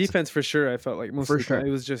game of defense for sure. I felt like most of the time. It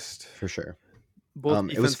was just for sure.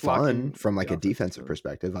 Both it was fun from like a defensive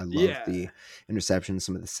perspective. I loved the interceptions,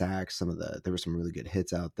 some of the sacks, there were some really good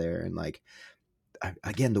hits out there. And like,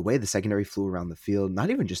 again, the way the secondary flew around the field, not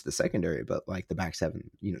even just the secondary, but like the back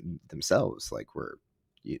seven, themselves, like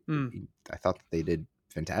I thought that they did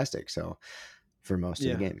fantastic. So for most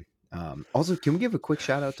of the game. Also, can we give a quick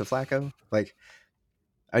shout out to Flacco? Like,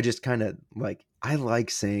 I just kind of like, I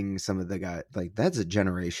like seeing some of the guys, like that's a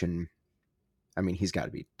generation. I mean, he's got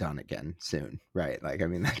to be done again soon, right? Like, I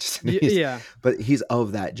mean, that's just, but he's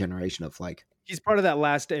of that generation of like, he's part of that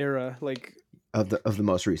last era, like of the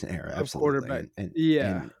most recent era, absolutely. Quarterback.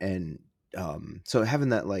 And so having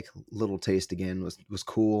that like little taste again was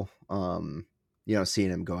cool. Seeing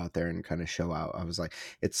him go out there and kind of show out, I was like,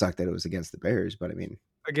 it sucked that it was against the Bears, but I mean,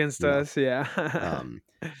 against us, yeah.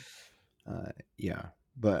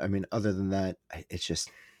 But I mean, other than that, it's just.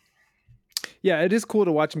 Yeah, it is cool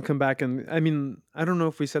to watch him come back. And I mean, I don't know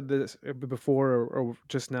if we said this before or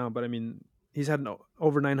just now, but I mean, he's had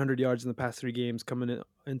over 900 yards in the past 3 games coming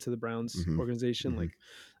into the Browns organization. Like,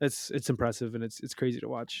 it's impressive, and it's crazy to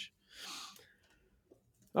watch.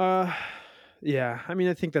 Yeah, I mean,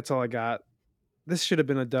 I think that's all I got. This should have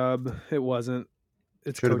been a dub. It wasn't.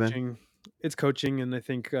 It's coaching. it's coaching, and I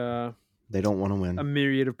think they don't want to win. A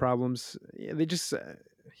myriad of problems. Yeah, they just.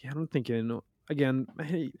 I don't think you know. Again,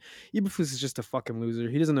 Eberflus is just a fucking loser.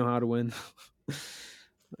 He doesn't know how to win.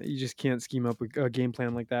 You just can't scheme up a game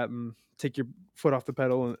plan like that and take your foot off the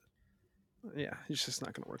pedal. And yeah, it's just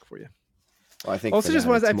not going to work for you. Well, I think also just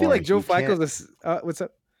was. I feel like Joe Flacco's. What's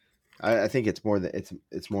up? I think it's more that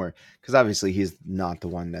it's more because obviously he's not the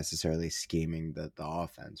one necessarily scheming the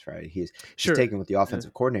offense, right? He's taking what the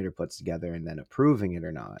offensive coordinator puts together and then approving it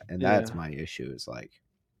or not, and that's my issue. Is like,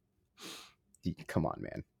 come on,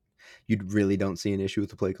 man. You really don't see an issue with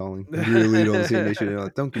the play calling. You really don't see an issue.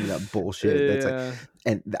 Like, don't give me that bullshit. That's like,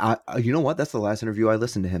 and you know what? That's the last interview I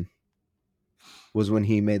listened to him. Was when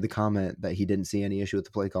he made the comment that he didn't see any issue with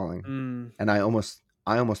the play calling, and I almost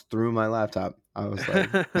threw my laptop. I was like,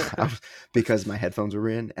 because my headphones were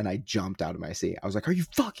in, and I jumped out of my seat. I was like, "Are you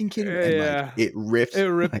fucking kidding me?" And like, it ripped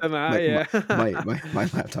them out. My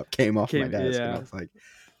laptop came off my desk, and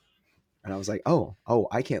I was like, "Oh,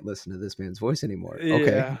 I can't listen to this man's voice anymore."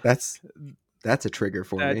 Okay, that's a trigger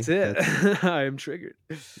for me. That's it. I am triggered.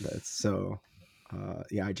 That's so.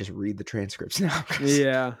 I just read the transcripts now.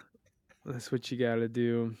 Yeah, that's what you got to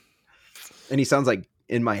do. And he sounds like,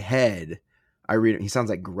 in my head, I read it. He sounds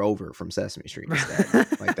like Grover from Sesame Street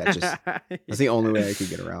instead. Like that's the only way I could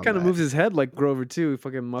get around. Kind of moves his head like Grover too.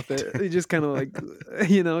 Fucking Muppet. He just kind of like,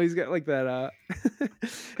 he's got like that.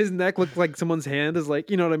 His neck looks like someone's hand is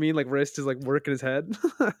like, you know what I mean? Like wrist is like working his head.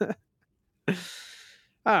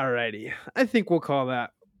 Alrighty, I think we'll call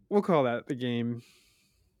that the game.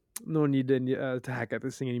 No need to hack at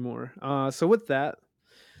this thing anymore. So with that,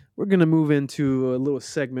 we're going to move into a little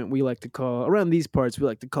segment we like to call, around these parts, we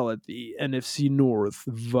like to call it the NFC North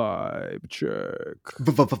Vibe Check.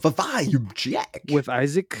 Vibe Check. With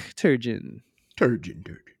Isaac Turgeon.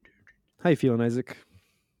 Turgeon. How you feeling, Isaac?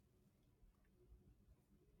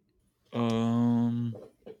 That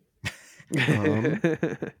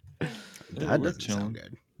doesn't sound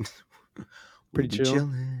good. Pretty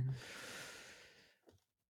chill.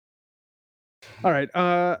 All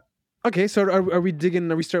right. Okay, so are we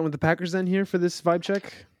starting with the Packers then here for this vibe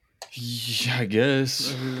check? Yeah, I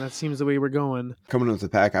guess. That seems the way we're going. Coming with the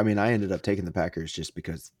Pack, I mean, I ended up taking the Packers just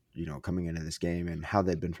because, coming into this game and how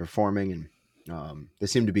they've been performing, and they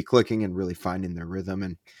seem to be clicking and really finding their rhythm,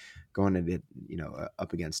 and going into,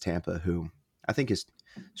 up against Tampa, who I think has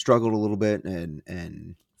struggled a little bit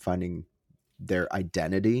and finding their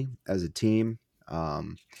identity as a team.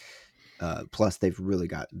 Plus they've really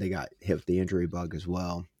got hit with the injury bug as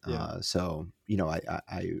well. Yeah. So, I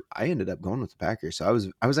ended up going with the Packers. So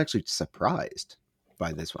I was actually surprised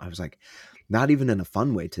by this one. I was like, not even in a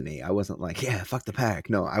fun way to me. I wasn't like, yeah, fuck the Pack.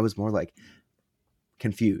 No, I was more like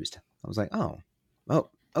confused. I was like, oh,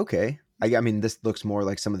 okay. I mean, this looks more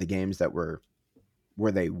like some of the games that were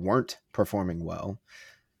where they weren't performing well.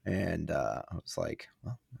 And I was like,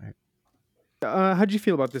 well, all right. How'd you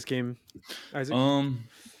feel about this game, Isaac?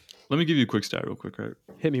 Let me give you a quick stat real quick, right?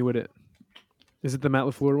 Hit me with it. Is it the Matt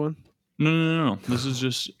LaFleur one? No. This is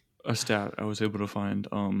just a stat I was able to find.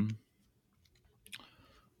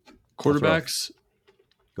 Quarterbacks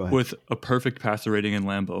with a perfect passer rating in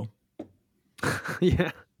Lambeau.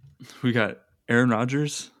 Yeah. We got Aaron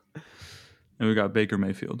Rodgers and we got Baker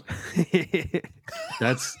Mayfield.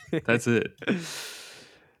 That's it.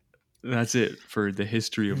 That's it for the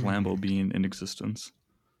history of Lambeau being in existence.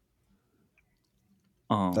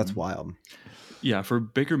 That's wild. Yeah, for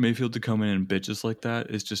Baker Mayfield to come in and bitches like that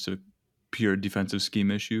is just a pure defensive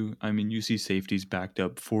scheme issue. I mean, you see safeties backed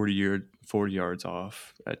up 40 yards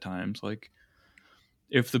off at times. Like,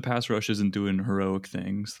 if the pass rush isn't doing heroic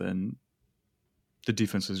things, then the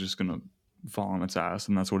defense is just going to fall on its ass,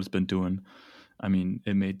 and that's what it's been doing. I mean,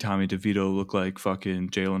 it made Tommy DeVito look like fucking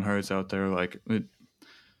Jalen Hurts out there. Like,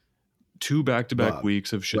 2 back-to-back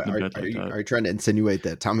weeks of shit in the bed like that. Are you trying to insinuate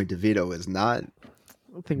that Tommy DeVito is not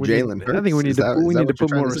Jalen Hurts? I think we need to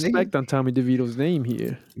put more respect on Tommy DeVito's name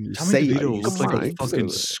here. Tommy DeVito looks like a fucking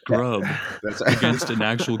scrub against an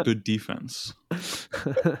actual good defense.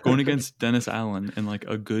 Going against Dennis Allen and like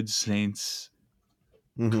a good Saints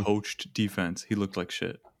coached defense, he looked like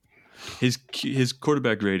shit. His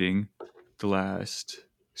quarterback rating the last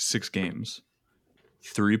 6 games: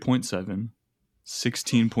 3.7,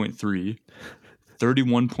 16.3,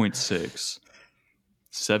 31.6,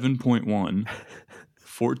 7.1,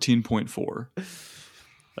 14.4.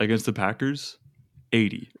 Against the Packers,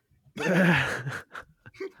 80. You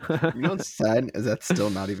know what's sad is that's still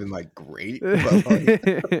not even like great, but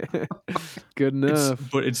like... good enough.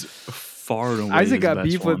 It's far and away Isaac his got best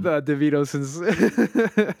beef one. with DeVito since.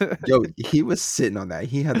 Yo, he was sitting on that.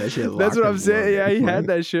 He had that shit. That's what I'm saying. Yeah, he right? had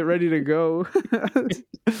that shit ready to go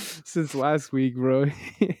since last week, bro.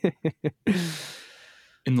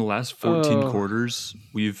 In the last 14 quarters,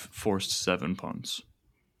 we've forced 7 punts.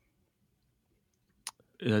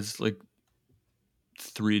 That's like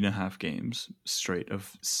 3.5 games straight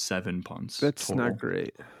of 7 punts. That's total. not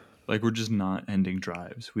great. Like, we're just not ending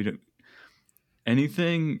drives. We don't any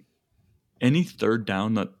third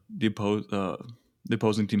down that the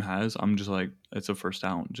opposing team has. I'm just like, it's a first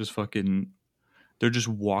down. Just fucking, they're just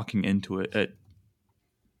walking into it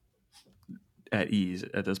at ease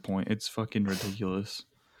at this point. It's fucking ridiculous.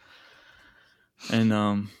 And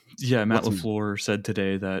Matt LaFleur said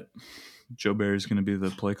today that Joe Barry is going to be the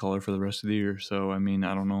play caller for the rest of the year. So I mean,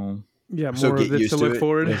 I don't know. Yeah, more of it to look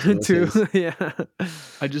forward to. Yeah,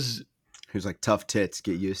 he was like, tough tits,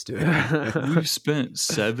 get used to it. We've spent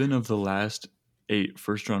 7 of the last 8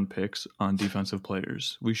 first-round picks on defensive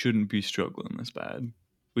players. We shouldn't be struggling this bad.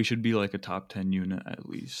 We should be like a top 10 unit at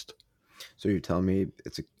least. So you're telling me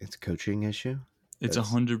it's a coaching issue? It's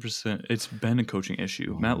 100%. It's been a coaching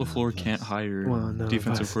issue. Matt LaFleur can't hire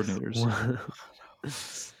defensive coordinators.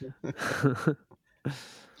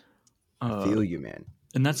 I feel you, man.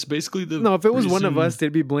 And that's basically the if it was one of us, they'd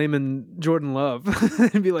be blaming Jordan Love.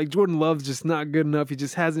 They'd be like, Jordan Love's just not good enough. He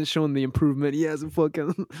just hasn't shown the improvement. He hasn't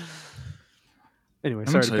fucking. Anyway,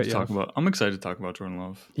 I'm excited to talk about Jordan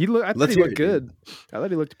Love. I thought he looked good. I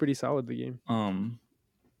thought he looked pretty solid the game.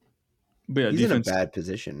 But yeah, he's defense, in a bad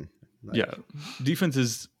position. Defense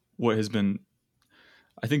is what has been.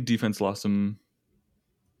 I think defense lost him.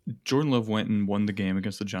 Jordan Love went and won the game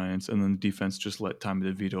against the Giants, and then defense just let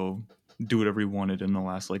Tommy DeVito do whatever he wanted in the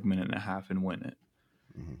last minute and a half and win it.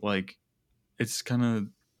 Mm-hmm. Like, it's kind of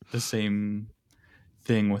the same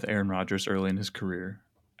thing with Aaron Rodgers early in his career.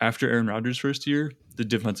 After Aaron Rodgers' first year, the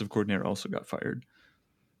defensive coordinator also got fired.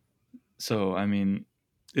 So, I mean,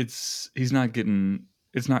 it's not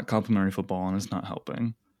complimentary football, and it's not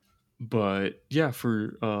helping. But yeah,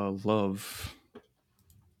 for Love,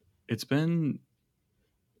 it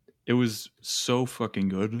was so fucking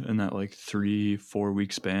good in that 3-4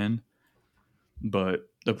 week span. But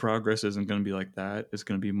the progress isn't going to be like that. It's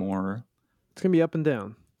going to be more. It's going to be up and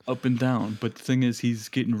down. Up and down. But the thing is, he's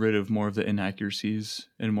getting rid of more of the inaccuracies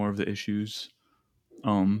and more of the issues.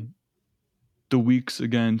 The weeks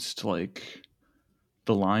against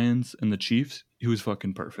the Lions and the Chiefs, he was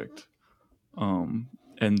fucking perfect. And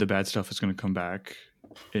the bad stuff is going to come back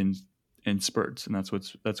in spurts, and that's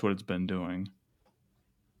what it's been doing.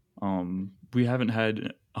 We haven't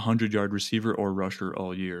had a 100-yard receiver or rusher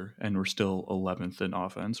all year, and we're still 11th in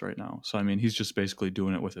offense right now. So I mean, he's just basically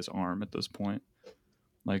doing it with his arm at this point.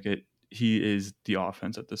 He is the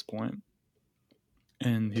offense at this point,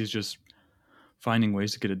 and he's just finding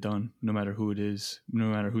ways to get it done, no matter who it is, no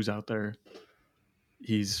matter who's out there.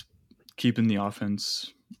 He's keeping the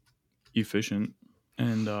offense efficient,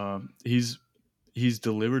 and he's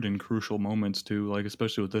delivered in crucial moments too.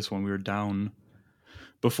 Especially with this one, we were down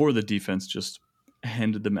before the defense just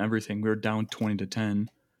handed them everything. We were down 20-10,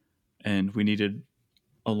 and we needed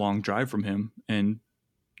a long drive from him. And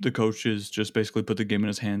the coaches just basically put the game in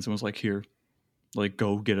his hands and was like, "Here,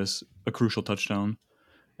 go get us a crucial touchdown."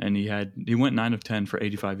 And he went 9 of 10 for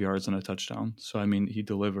 85 yards and a touchdown. So I mean, he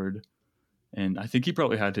delivered. And I think he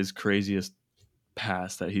probably had his craziest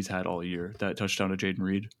pass that he's had all year. That touchdown to Jaden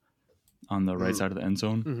Reed on the right side of the end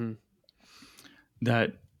zone.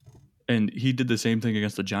 Mm-hmm. And he did the same thing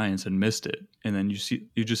against the Giants and missed it. And then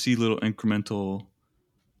you just see little incremental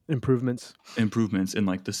improvements in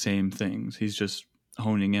the same things. He's just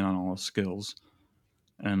honing in on all his skills.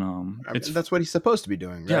 And that's what he's supposed to be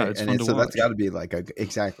doing, right? Yeah, it's fun to watch. That's got to be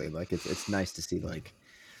exactly it's nice to see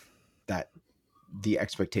that the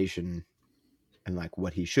expectation and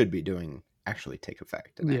what he should be doing actually take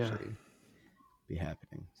effect and actually be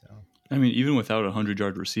happening. So I mean, even without a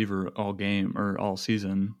 100-yard receiver all game or all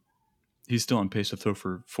season, he's still on pace to throw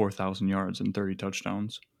for 4,000 yards and 30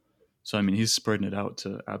 touchdowns. So, I mean, he's spreading it out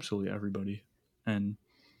to absolutely everybody. And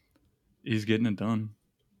he's getting it done.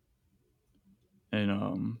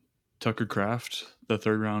 And Tucker Kraft, the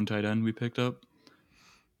third-round tight end we picked up,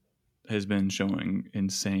 has been showing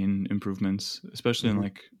insane improvements, especially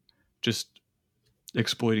in, just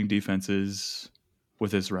exploiting defenses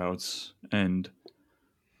with his routes and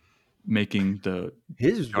making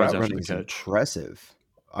his route running is impressive.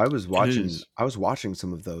 I was watching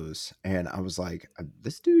some of those, and I was like,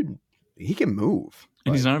 "This dude, he can move."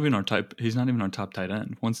 And he's not even our type. He's not even our top tight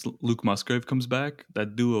end. Once Luke Musgrave comes back,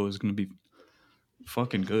 that duo is going to be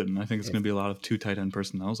fucking good, and I think it's going to be a lot of 2 tight end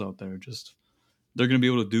personnels out there just they're going to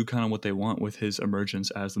be able to do kind of what they want with his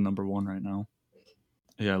emergence as the number one right now.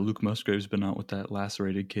 Yeah, Luke Musgrave's been out with that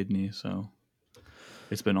lacerated kidney, so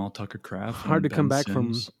it's been all Tucker Kraft. Hard to Ben come back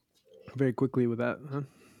Sims. from very quickly with that, huh?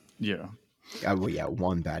 Yeah.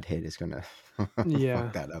 One bad hit is gonna fuck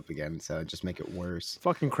that up again, so just make it worse.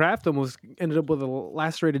 Fucking Kraft almost ended up with a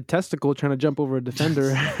lacerated testicle trying to jump over a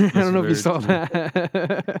defender. I don't know if you saw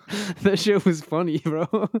that. That shit was funny,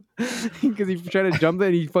 bro. Because he tried to jump there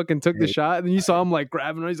and he fucking took the shot, and then you saw him like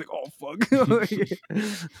grabbing it. He's like, "Oh fuck!"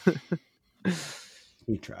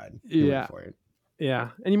 He tried. He went for it. Yeah.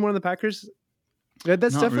 Any more on the Packers? Yeah,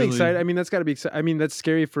 that's Not definitely really. exciting. I mean, that's got to be exciting. I mean, that's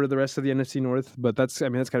scary for the rest of the NFC North, but that's got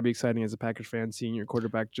to be exciting as a Packers fan, seeing your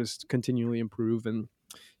quarterback just continually improve and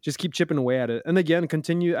just keep chipping away at it. And again, I'm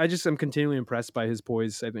continually impressed by his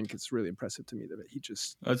poise. I think it's really impressive to me that he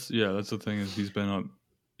just. That's the thing is he's been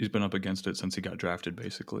up against it since he got drafted,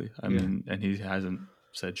 basically. I mean, and he hasn't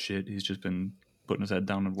said shit. He's just been putting his head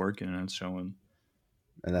down and working, and it's showing.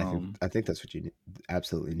 And I think that's what you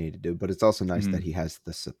absolutely need to do. But it's also nice that he has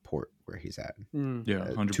the support where he's at. Yeah,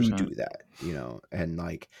 100%. To do that, and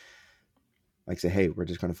like say, hey, we're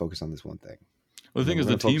just going to focus on this one thing. Well, the thing is,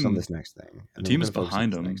 the team on this next thing. The team is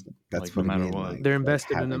behind him. That's like, no matter what. Like, they're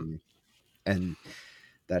invested in him, and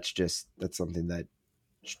that's something that,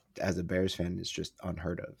 as a Bears fan, is just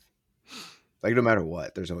unheard of. Like, no matter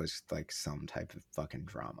what, there's always like some type of fucking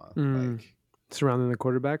drama, like surrounding the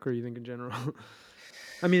quarterback, or you think in general?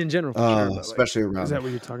 I mean, in general, for sure, but especially around. Is that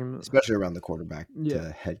what you're talking about? Especially around the quarterback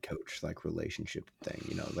to head coach, like relationship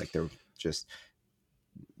thing. Like they're just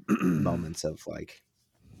moments of like,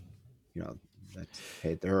 that's,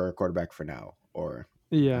 hey, they're our quarterback for now, or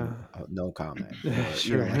no comment, or,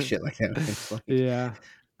 sure, like shit like that. It's like,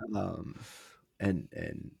 and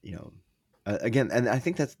again, and I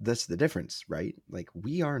think that's the difference, right? Like,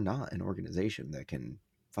 we are not an organization that can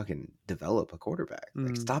fucking develop a quarterback.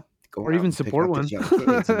 Like, stop going or out even and support one. young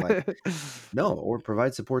kids and like, no, or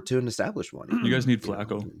provide support to an established one. You guys need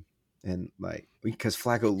Flacco. And like, because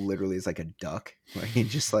Flacco literally is like a duck. Like, he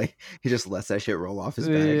just lets that shit roll off his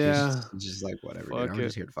back. Yeah. He's just like, whatever, dude, I'm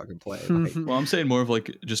just here to fucking play. Like, well, I'm saying more of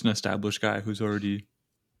like just an established guy who's already.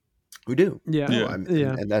 We do. Yeah. No,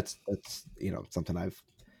 and that's something I've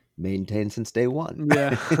maintained since day one.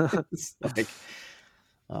 Yeah. It's like,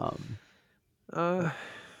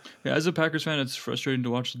 yeah, as a Packers fan, it's frustrating to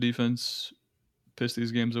watch the defense piss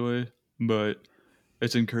these games away, but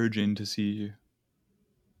it's encouraging to see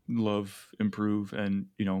Love improve and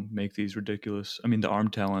make these ridiculous. I mean, the arm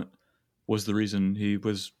talent was the reason he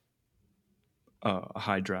was a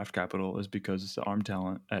high draft capital, is because the arm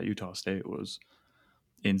talent at Utah State was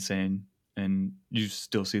insane, and you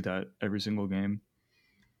still see that every single game.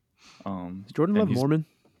 Is Jordan Love Mormon?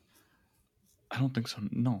 I don't think so.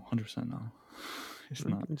 No, 100% no. He's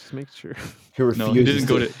not. Just make sure. No, he didn't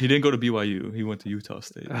go to BYU. He went to Utah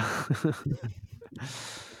State.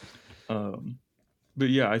 But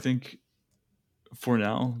yeah, I think for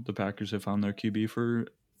now the Packers have found their QB for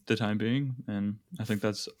the time being, and I think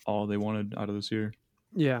that's all they wanted out of this year.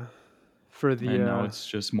 Yeah, and now it's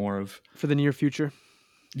just more of for the near future.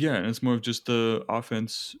 Yeah, and it's more of just the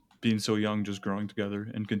offense being so young, just growing together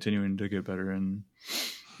and continuing to get better, and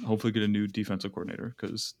hopefully get a new defensive coordinator,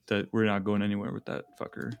 because that we're not going anywhere with that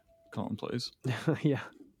fucker calling plays. Yeah.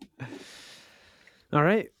 All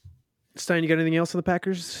right, Stein, you got anything else on the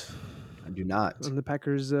Packers? I do not. On the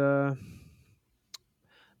Packers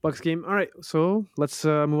Bucks game. All right, so let's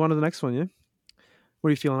move on to the next one. Yeah. What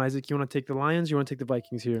are you feeling, Isaac? You want to take the Lions? You want to take the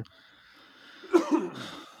Vikings here?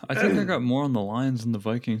 I think I got more on the Lions than the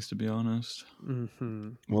Vikings, to be honest. Mm-hmm.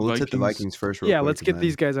 Well, let's hit the Vikings first. Yeah, let's get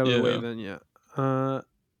these guys out of the way then. Yeah.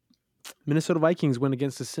 Minnesota Vikings went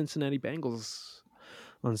against the Cincinnati Bengals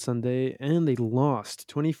on Sunday, and they lost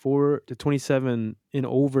 24-27 in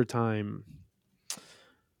overtime.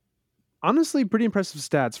 Honestly, pretty impressive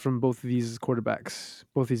stats from both of these quarterbacks,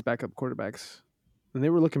 both these backup quarterbacks. And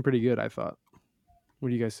they were looking pretty good, I thought. What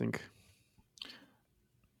do you guys think?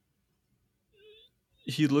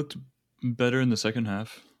 He looked better in the second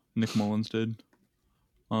half. Nick Mullins did.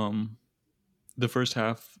 The first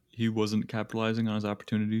half, he wasn't capitalizing on his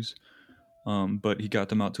opportunities, but he got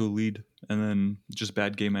them out to a lead. And then just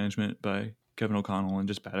bad game management by Kevin O'Connell and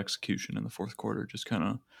just bad execution in the fourth quarter just kind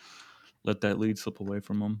of let that lead slip away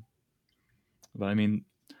from him. But I mean,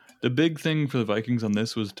 the big thing for the Vikings on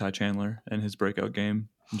this was Ty Chandler and his breakout game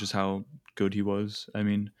and just how good he was. I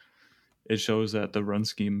mean, it shows that the run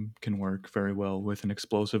scheme can work very well with an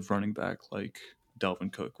explosive running back like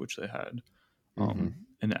Dalvin Cook, which they had.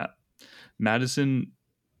 And Madison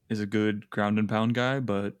is a good ground and pound guy,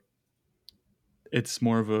 but it's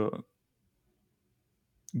more of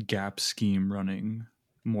gap scheme running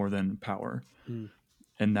more than power.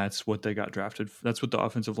 And that's what they got drafted. That's what the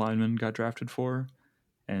offensive lineman got drafted for.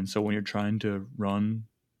 And so when you're trying to run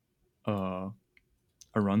a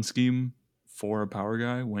run scheme for a power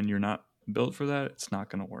guy, when you're not built for that, it's not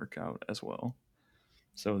going to work out as well.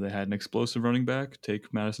 So they had an explosive running back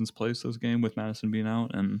take Madison's place this game with Madison being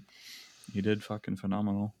out, and he did fucking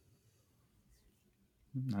phenomenal.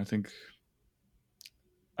 I feel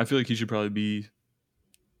like he should probably be.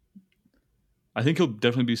 I think he'll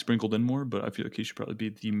definitely be sprinkled in more, but I feel like he should probably be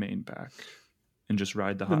the main back and just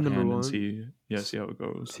ride the hot hand and see how it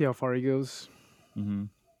goes. See how far he goes. Mm-hmm.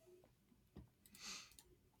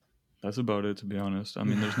 That's about it, to be honest. I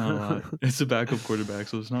mean, there's not a lot. It's a backup quarterback,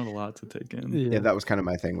 so there's not a lot to take in. Yeah, that was kind of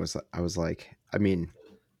my thing. I was like, I mean,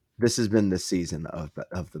 this has been the season of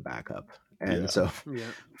the backup, and so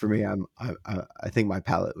for me, I think my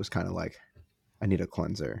palate was kind of like, I need a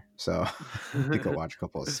cleanser, so I think I'll watch a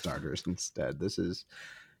couple of starters instead. This is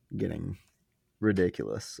getting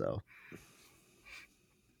ridiculous. So,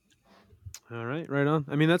 all right, right on.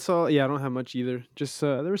 I mean, that's all. Yeah, I don't have much either. Just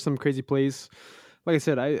there were some crazy plays. Like I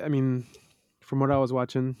said, I mean, from what I was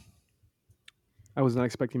watching, I was not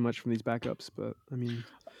expecting much from these backups. But I mean,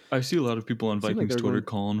 I see a lot of people on Vikings Twitter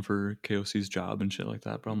calling for KOC's job and shit like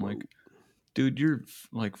that. But I'm like, dude, you're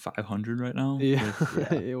like 500 right now,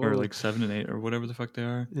 or like 7 and 8 or whatever the fuck they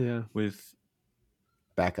are. Yeah, with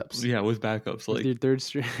backups. Yeah, with backups, like your third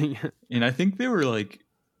string. And I think they were like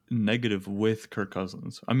negative with Kirk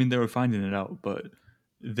Cousins. I mean, they were finding it out, but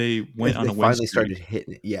they went on a win finally started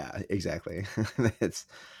hitting it. Yeah, exactly.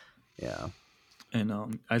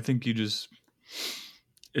 And I think it's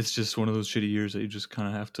just one of those shitty years that you just kind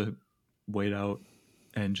of have to wait out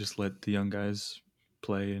and just let the young guys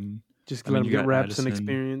play and just let them get reps and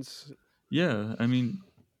experience. Yeah, I mean,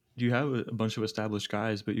 you have a bunch of established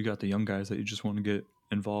guys, but you got the young guys that you just want to get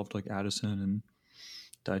involved, like Addison and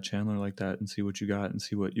Ty Chandler, like that, and see what you got and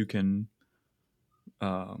see what you can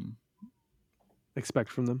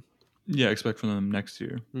expect from them. Yeah, expect from them next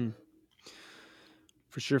year.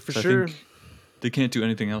 For sure. I think they can't do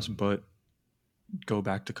anything else but go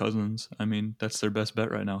back to Cousins. I mean, that's their best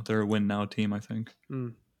bet right now. They're a win now team, I think.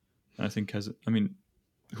 And I think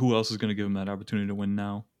who else is going to give them that opportunity to win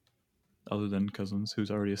now other than Cousins,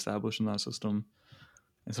 who's already established in that system?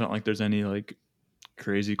 It's not like there's any like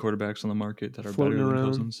crazy quarterbacks on the market that are floating better around.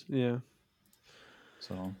 than Cousins. Yeah.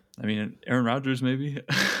 So, I mean, Aaron Rodgers maybe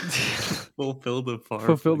fulfill the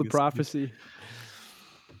prophecy.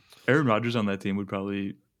 Aaron Rodgers on that team would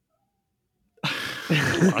probably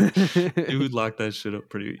he would lock that shit up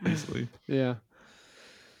pretty easily. Yeah.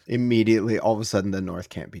 Immediately, all of a sudden, the North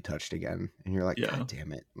can't be touched again, and you're like, God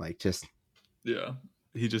damn it! Like, just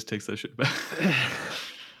he just takes that shit back.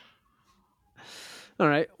 All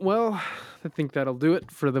right. Well, I think that'll do it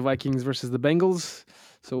for the Vikings versus the Bengals.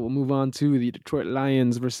 So we'll move on to the Detroit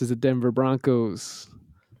Lions versus the Denver Broncos.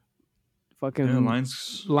 Fucking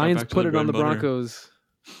Lions put it on the Broncos.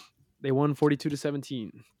 They won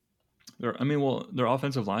 42-17. Their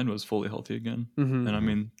offensive line was fully healthy again, and I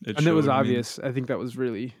mean, it was obvious. I think that was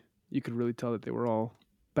you could really tell that they were all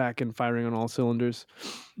back and firing on all cylinders.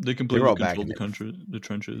 They completely controlled the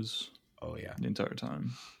trenches. Oh yeah, the entire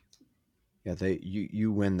time. Yeah,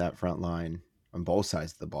 you win that front line on both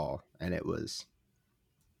sides of the ball, and it was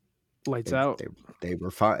lights out. They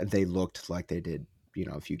were fine. They looked like they did,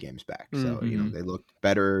 a few games back. So they looked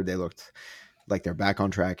better. They looked like they're back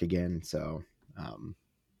on track again. So,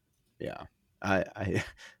 yeah, I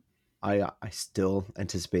still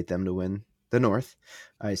anticipate them to win the North.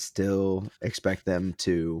 I still expect them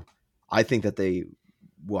to. I think that they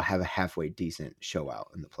will have a halfway decent show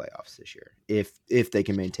out in the playoffs this year if they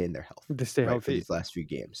can maintain their health. To stay healthy for these last few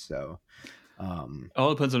games. So.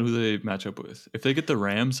 All depends on who they match up with. If they get the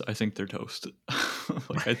Rams, I think they're toast.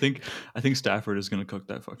 I think Stafford is going to cook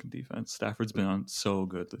that fucking defense. Stafford's been on so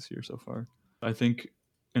good this year so far. I think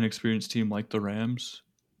an experienced team like the Rams,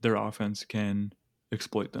 their offense can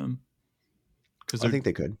exploit them. I think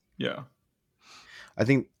they could. Yeah. I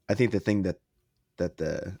think the thing that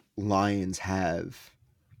the Lions have,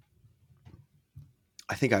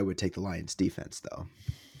 I think I would take the Lions defense though.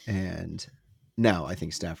 And now I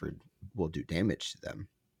think Stafford will do damage to them,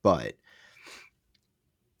 but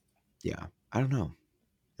yeah, I don't know.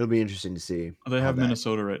 It'll be interesting to see. They have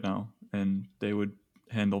Minnesota right now, and they would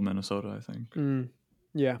handle Minnesota, I think.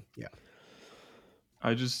 Yeah.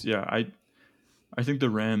 I think the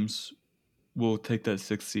Rams will take that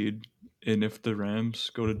 6th seed, and if the Rams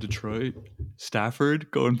go to Detroit,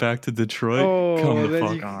 Stafford going back to Detroit, come the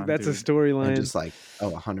fuck on. That's a storyline. Just like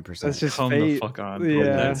 100%. That's just come fate. the fuck on.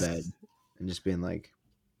 Yeah. Bed and just being like,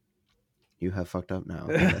 You have fucked up now.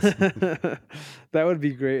 That would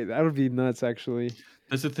be great. That would be nuts, actually.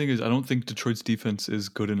 That's the thing is, I don't think Detroit's defense is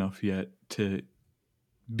good enough yet to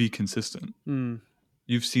be consistent.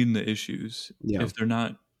 You've seen the issues. Yeah. If they're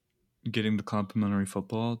not getting the complimentary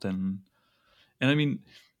football, then, and I mean,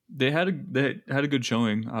 they had a good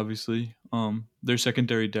showing. Obviously, their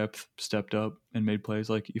secondary depth stepped up and made plays.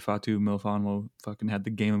 Like Ifatu Melifonwo fucking had the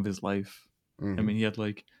game of his life. I mean, he had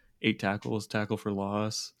like 8 tackles, tackle for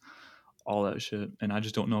loss, all that shit. And I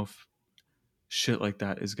just don't know if shit like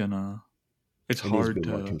that is gonna. It's hard to be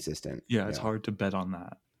more consistent. Yeah, it's hard to bet on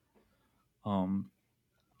that.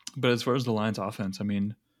 But as far as the Lions' offense, I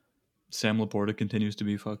mean, Sam Laporta continues to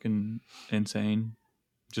be fucking insane.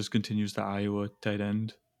 Just continues the Iowa tight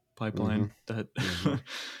end pipeline that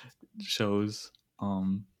shows.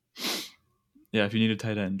 Yeah, if you need a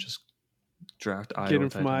tight end, just draft Iowa. Get him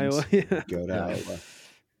from Iowa. Yeah. Go to Iowa.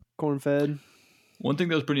 Corn-fed. One thing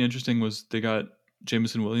that was pretty interesting was they got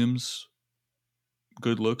Jameson Williams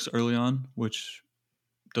good looks early on, which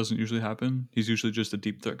doesn't usually happen. He's usually just a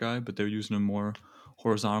deep threat guy, but they're using him more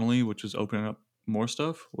horizontally, which is opening up more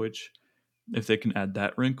stuff, which if they can add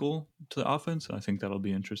that wrinkle to the offense, I think that'll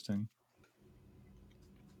be interesting.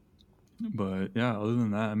 But yeah, other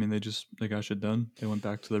than that, I mean, they got shit done. They went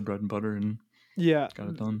back to their bread and butter and got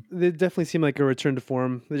it done. They definitely seemed like a return to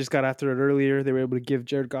form. They just got after it earlier. They were able to give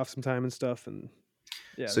Jared Goff some time and stuff. And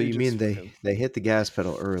yeah. So you mean they hit the gas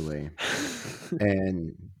pedal early,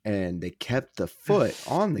 and they kept the foot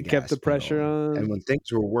on the gas, kept the pressure pedal, on, and when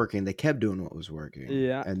things were working, they kept doing what was working.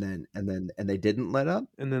 Yeah, and they didn't let up,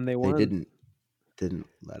 and then they won. They didn't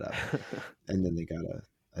let up, and then they got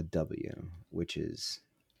a W, which is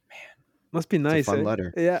must be nice. It's a fun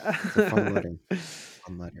letter. Yeah, it's a fun letter.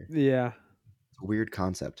 Fun letter. Yeah, it's a weird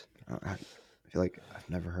concept. I feel like I've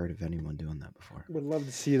never heard of anyone doing that before. Would love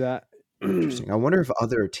to see that. Interesting. I wonder if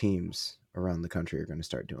other teams around the country are going to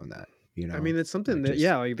start doing that. You know, I mean, it's something that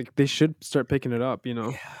like they should start picking it up. You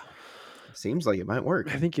know, seems like it might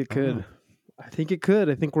work. I think it could. I think it could.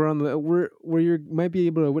 I think we're on the where you might be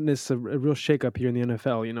able to witness a real shakeup here in the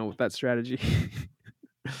NFL. You know, with that strategy.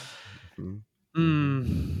 All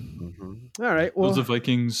right. Well, it was the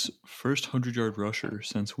Vikings' first 100-yard rusher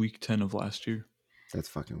since week 10 of last year. That's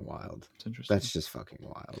fucking wild. It's interesting. That's just fucking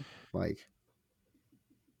wild. Like,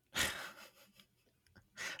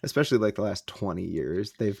 especially like the last 20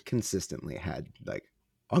 years, they've consistently had like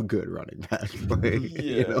a good running back. Like,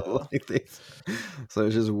 you know, like so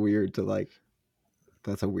it's just weird to like.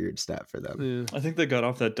 That's a weird stat for them. Yeah. I think they got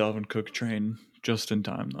off that Dalvin Cook train just in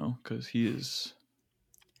time though, because he has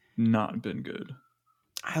not been good.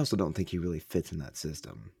 I also don't think he really fits in that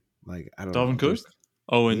system. Like, I don't know. Dalvin Cook?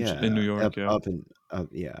 Oh, in New York, up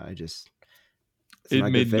yeah. I just it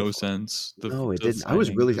made no sense. No, it didn't. I was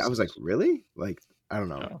like, really? Like, I don't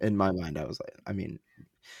know. Yeah. In my mind, I was like, I mean,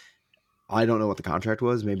 I don't know what the contract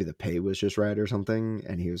was. Maybe the pay was just right or something.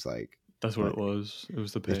 And he was like, that's what it was. It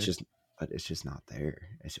was the pay. It's just not there.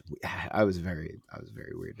 I was very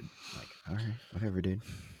weirded. Like, all right, whatever, dude.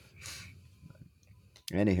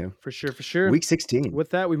 Anywho, for sure. Week 16. With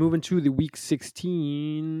that, we move into the Week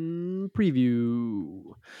 16 preview,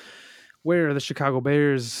 where the Chicago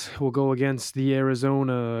Bears will go against the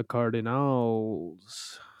Arizona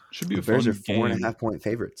Cardinals. Should be the Bears are 4.5-point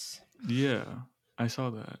favorites. Yeah, I saw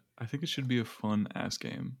that. I think it should be a fun ass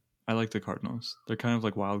game. I like the Cardinals. They're kind of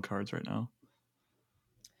like wild cards right now.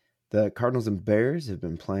 The Cardinals and Bears have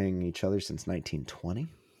been playing each other since 1920.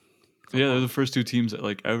 Yeah, they're the first two teams that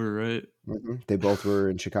like ever, right? Mm-hmm. They both were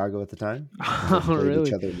in Chicago at the time.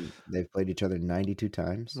 Really? They've played each other 92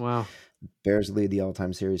 times. Wow. Bears lead the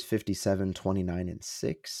all-time series 57, 29, and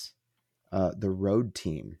 6. The road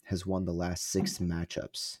team has won the last 6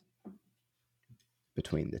 matchups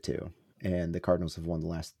between the two, and the Cardinals have won the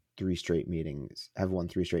last 3 straight meetings. Have won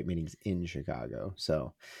 3 straight meetings in Chicago.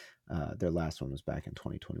 So their last one was back in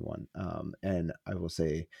 2021. And I will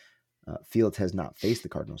say, Fields has not faced the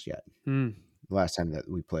Cardinals yet. The last time that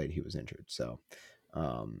we played, he was injured. So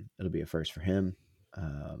it'll be a first for him.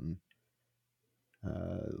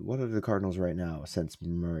 What are the Cardinals right now since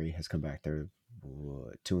Murray has come back? They're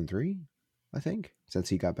 2-3, I think, since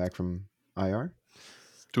he got back from IR.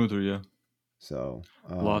 2-3, yeah. So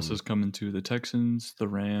losses coming to the Texans, the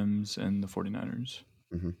Rams, and the 49ers.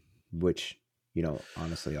 Which, you know,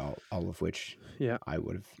 honestly, all of which, I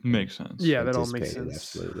would have makes sense. Yeah, that all makes sense.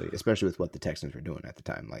 Absolutely, especially with what the Texans were doing at the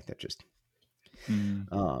time. Like that, just.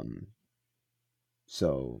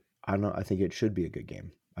 So I don't know. I think it should be a good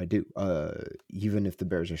game. I do. Even if the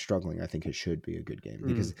Bears are struggling, I think it should be a good game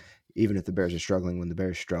because even if the Bears are struggling, when the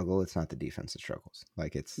Bears struggle, it's not the defense that struggles.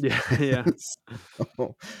 Like it's yeah.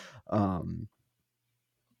 So,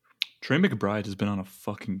 Trey McBride has been on a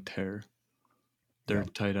fucking tear. Their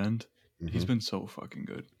tight end. Mm-hmm. He's been so fucking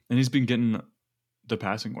good. And he's been getting the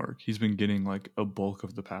passing work. He's been getting like a bulk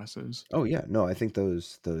of the passes. Oh yeah, no, I think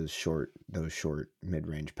those short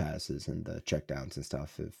mid-range passes and the checkdowns and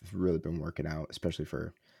stuff have really been working out, especially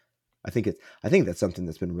for. I think that's something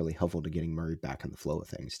that's been really helpful to getting Murray back in the flow of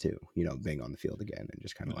things too. You know, being on the field again and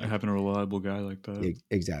just kind of like having a reliable guy like that.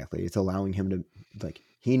 Exactly, it's allowing him to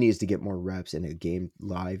he needs to get more reps in a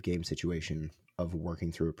live game situation of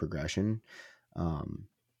working through a progression.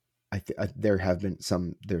 There's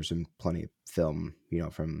been plenty of film, you know,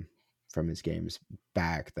 from his games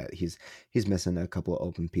back that he's missing a couple of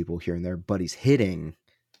open people here and there, but he's hitting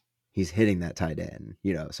that tight end,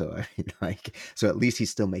 you know. So I mean, so at least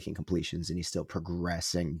he's still making completions and he's still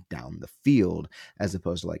progressing down the field as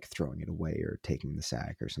opposed to like throwing it away or taking the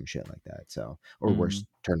sack or some shit like that. So, or worse,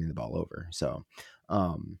 turning the ball over. So,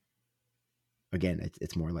 again,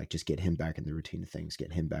 it's more like just get him back in the routine of things,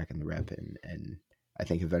 get him back in the rep, and I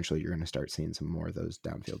think eventually you're going to start seeing some more of those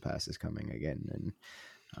downfield passes coming again. And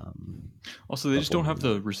also, they just don't have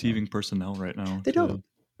the receiving personnel right now. They don't.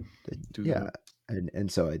 That. And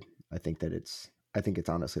so I think that it's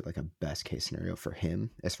honestly like a best case scenario for him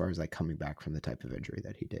as far as like coming back from the type of injury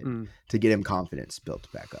that he did to get him confidence built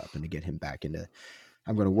back up and to get him back into.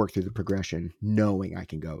 I'm going to work through the progression, knowing I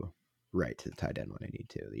can go right to the tight end when I need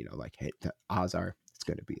to. You know, like, hey, the odds are it's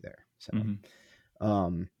going to be there. So,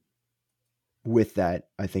 with that,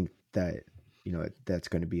 I think that, you know, that's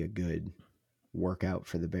going to be a good workout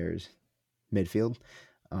for the Bears midfield.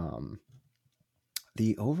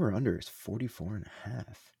 The over-under is 44.5.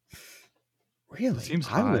 Really? It seems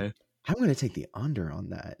high. I'm going to take the under on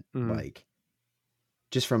that. Like,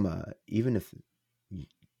 just from even if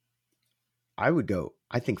I would go,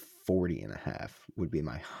 I think 40.5 would be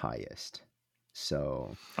my highest.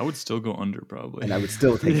 So I would still go under probably. And I would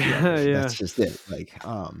still take the under. Yeah. That's just it. Like,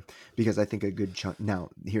 because I think a good chunk. Now,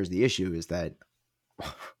 here's the issue is that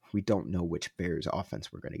we don't know which Bears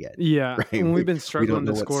offense we're going to get. Yeah. Right? We've been struggling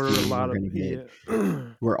to score a lot of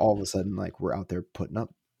where all of a sudden, like, we're out there putting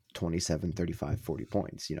up 27, 35, 40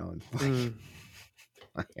 points, you know, and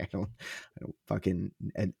like, I don't fucking,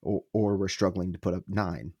 or we're struggling to put up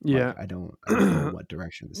 9. Yeah. Like, I don't know what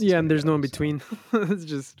direction this is. And there's no in between. It's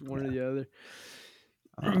just one or the other.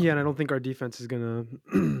 And I don't think our defense is going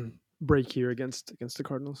to break here against the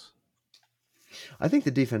Cardinals. I think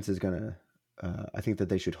the defense is going to, I think that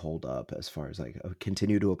they should hold up as far as like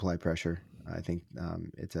continue to apply pressure. I think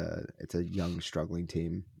it's a young, struggling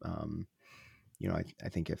team. You know, I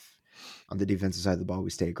think if on the defensive side of the ball, we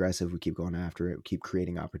stay aggressive, we keep going after it, we keep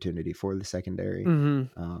creating opportunity for the secondary.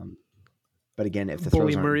 But again, if the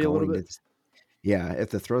throws aren't going to, if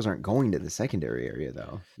the throws aren't going to the secondary area,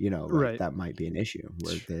 though, you know, like, that might be an issue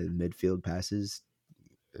where the midfield passes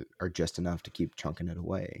are just enough to keep chunking it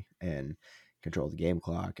away and control the game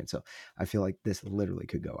clock. And so I feel like this literally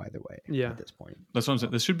could go either way at this point. That's what I'm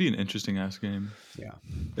saying. This should be an interesting ass game. Yeah.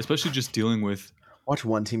 Especially just dealing with. Watch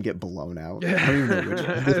one team get blown out. I don't even know which.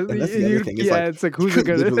 That's the other thing. It's like who's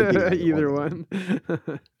going to either one.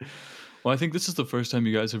 Well, I think this is the first time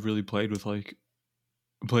you guys have really played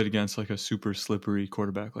against like a super slippery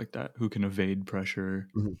quarterback like that who can evade pressure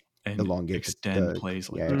and extend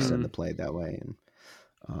plays like that. Extend the play that way.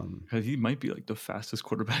 And he might be like the fastest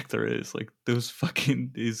quarterback there is. Like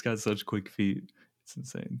he's got such quick feet. It's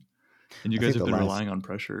insane. And you guys have been relying on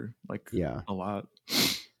pressure a lot.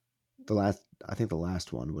 I think the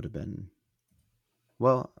last one would have been,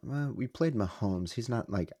 well, we played Mahomes. He's not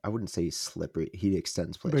like, I wouldn't say he's slippery. He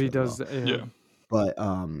extends plays. But he does. Well. Yeah. But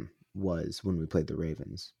was when we played the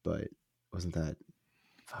Ravens, but wasn't that?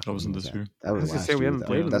 That wasn't this year. That was last year. We haven't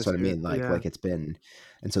played. That's what I mean. Like it's been,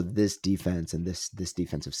 and so this defense and this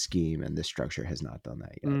defensive scheme and this structure has not done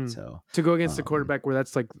that yet. So to go against the quarterback where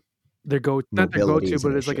that's like their not their go-to,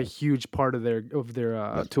 but it's like a huge part of their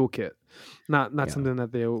toolkit. Not something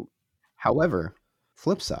that they. However,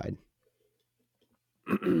 flip side,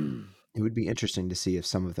 it would be interesting to see if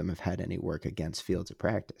some of them have had any work against Fields at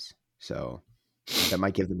practice. So that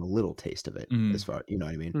might give them a little taste of it, as far, you know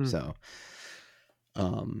what I mean. So,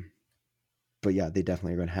 but yeah, they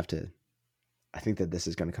definitely are going to have to. I think that this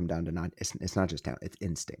is going to come down to it's not just talent, it's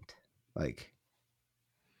instinct. Like,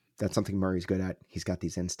 that's something Murray's good at. He's got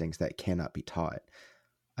these instincts that cannot be taught.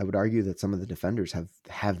 I would argue that some of the defenders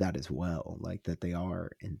have that as well, like that they are,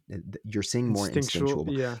 and you're seeing more instinctual.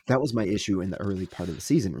 Yeah. That was my issue in the early part of the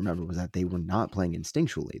season. Remember, was that they were not playing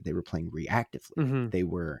instinctually; they were playing reactively. They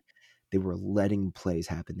were letting plays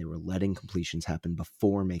happen. They were letting completions happen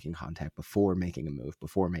before making contact, before making a move,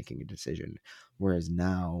 before making a decision. Whereas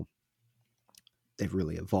now, they've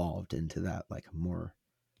really evolved into that like more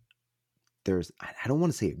there's, I don't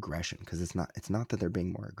want to say aggression, because it's not that they're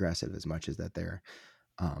being more aggressive as much as that they're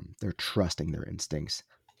trusting their instincts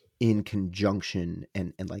in conjunction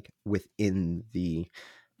and like within the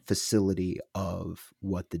facility of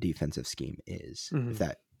what the defensive scheme is, if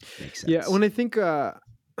that makes sense. Yeah, when I think I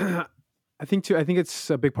think it's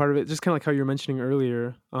a big part of it, just kind of like how you were mentioning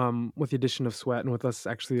earlier, with the addition of Sweat and with us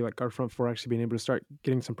actually like our front four actually being able to start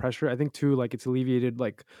getting some pressure. I think too, like it's alleviated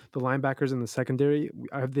like the linebackers in the secondary.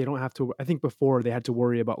 They don't have to. I think before they had to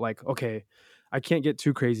worry about like, okay, I can't get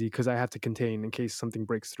too crazy because I have to contain in case something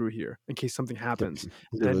breaks through here, in case something happens.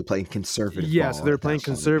 Literally playing conservative Yeah, so ball they're at playing that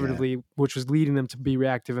point, conservatively, which was leading them to be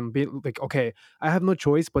reactive and be like, okay, I have no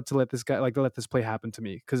choice but to let this guy, like, to let this play happen to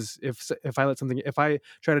me. Because if I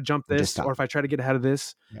try to jump or just this, or stop. if I try to get ahead of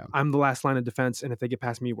this, Yeah. I'm the last line of defense, and if they get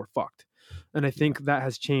past me, we're fucked. And I think that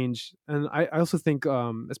has changed. And I also think,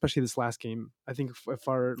 especially this last game, I think if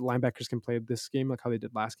our linebackers can play this game like how they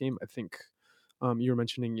did last game, I think you were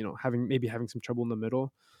mentioning, having some trouble in the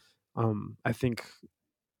middle. I think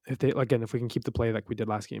if we can keep the play like we did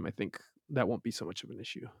last game, I think that won't be so much of an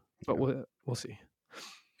issue. But we'll see.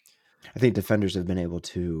 I think defenders have been able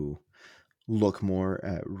to look more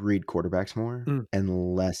at read quarterbacks more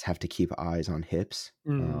and less have to keep eyes on hips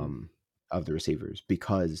of the receivers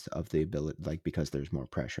because of the ability, like because there's more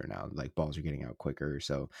pressure now, like balls are getting out quicker.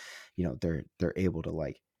 So, they're able to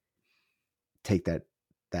like take that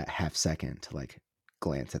half second to like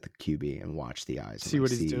glance at the QB and watch the eyes and See like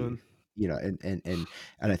what he's doing. And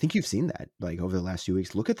I think you've seen that like over the last few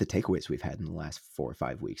weeks. Look at the takeaways we've had in the last 4 or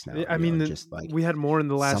 5 weeks now. I mean, just like we had more in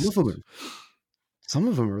the last. Some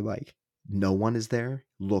of them are like, no one is there.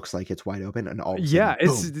 Looks like it's wide open, and all of a Yeah, sudden,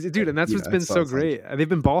 it's boom, dude, and that's what's been so great. Like, They've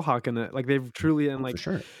been ball hawking it, like they've truly and like for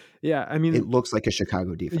sure. Yeah, I mean, it looks like a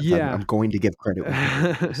Chicago defense. Yeah, I'm going to give credit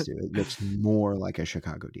where credit is due. It looks more like a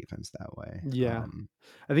Chicago defense that way. Yeah,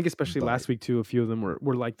 I think especially last week too. A few of them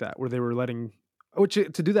were like that, where they were letting, which to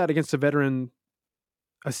do that against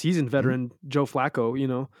a seasoned veteran, Joe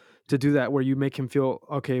Flacco, to do that where you make him feel,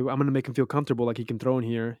 okay, I'm going to make him feel comfortable, like he can throw in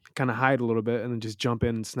here, kind of hide a little bit, and then just jump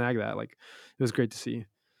in and snag that. Like, it was great to see.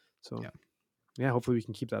 So, yeah, hopefully we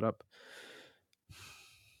can keep that up.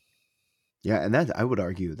 Yeah, and I would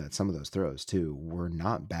argue that some of those throws too were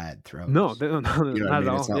not bad throws. No, not at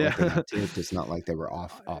all. It's not like they got tipped. It's not like they were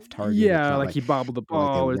off target. Yeah, it's not like he bobbled the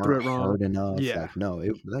ball like they or threw weren't it wrong. hard enough. Yeah, like no,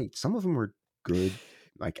 like some of them were good,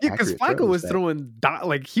 like because accurate Flacco throws was throwing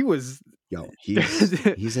like he was.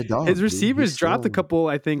 He's a dog. His receivers dropped a couple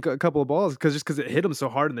of balls because it hit him so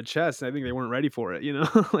hard in the chest. I think they weren't ready for it.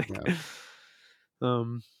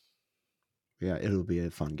 Yeah, it'll be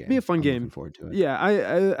a fun game. I'm looking forward to it. Yeah,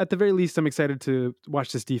 I at the very least, I'm excited to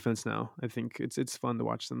watch this defense now. I think it's fun to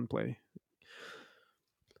watch them play.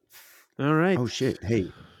 All right. Oh shit! Hey,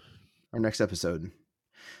 our next episode.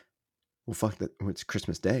 Well, fuck that. It's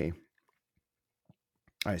Christmas Day.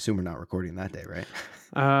 I assume we're not recording that day, right?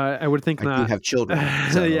 I would think not. I do have children,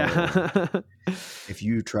 so yeah. If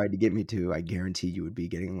you tried to get me to, I guarantee you'd be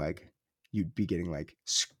getting like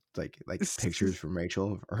pictures from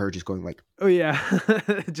Rachel or her just going like, oh yeah,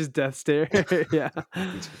 just death stare. Yeah.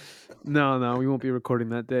 No, we won't be recording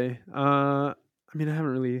that day. I mean, I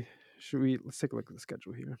haven't really. Let's take a look at the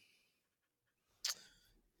schedule here.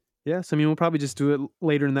 Yes, I mean, we'll probably just do it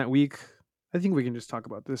later in that week. I think we can just talk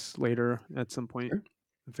about this later at some point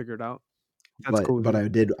and figure it out. That's cool. But I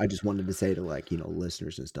just wanted to say to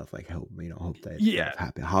listeners and stuff, like hope that you have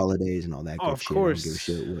happy holidays and all that good of shit. Course. I don't give a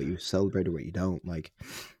shit what you celebrate or what you don't. Like,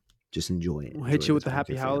 just enjoy it. We'll hit you with the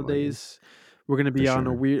happy holidays. We're gonna be on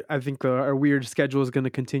a weird. I think our weird schedule is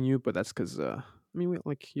gonna continue, but that's because I mean,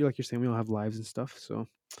 like you're saying, we don't have lives and stuff. So,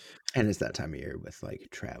 and it's that time of year with like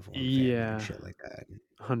travel, and family and shit like that.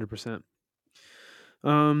 100%.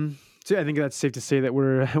 So I think that's safe to say that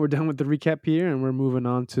we're done with the recap here, and we're moving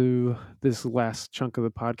on to this last chunk of the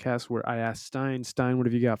podcast where I asked Stein, what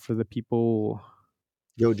have you got for the people?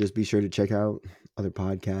 Yo, just be sure to check out other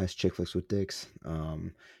podcasts, Chick Flicks with Dicks.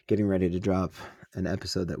 Getting ready to drop an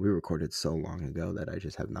episode that we recorded so long ago that I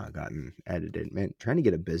just have not gotten edited. Man, trying to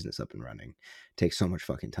get a business up and running takes so much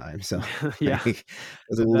fucking time. So yeah, that's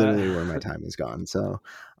literally where my time is gone. So,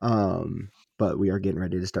 but we are getting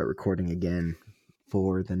ready to start recording again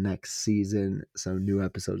for the next season. So new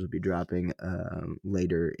episodes will be dropping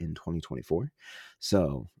later in 2024.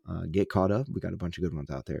 So get caught up. We got a bunch of good ones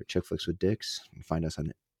out there. Chick Flicks with Dicks. You can find us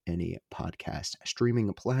on any podcast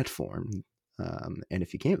streaming platform. And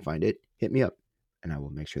if you can't find it, hit me up and I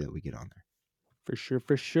will make sure that we get on there. For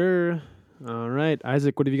sure. All right.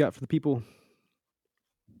 Isaac, what have you got for the people?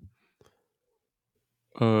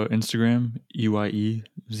 Instagram,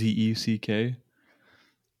 UIEZECK.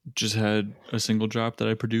 just had a single drop that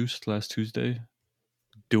I produced last Tuesday.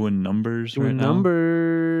 Doing numbers right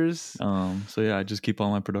numbers. now. So yeah, I just keep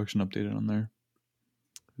all my production updated on there.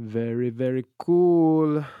 Very, very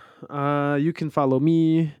cool. You can follow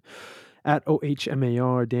me at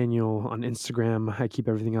OHMAR Daniel on Instagram. I keep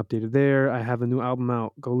everything updated there. I have a new album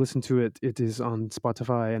out. Go listen to it. It is on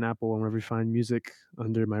Spotify and Apple and wherever you find music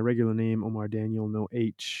under my regular name, Omar Daniel, no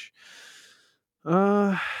H.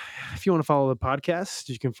 If you want to follow the podcast,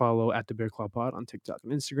 you can follow at the Bear Claw Pod on TikTok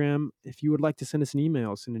and Instagram. If you would like to send us an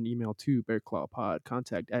email, send an email to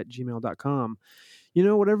bearclawpodcontact@gmail.com.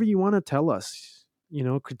 Whatever you want to tell us,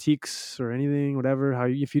 critiques or anything, whatever,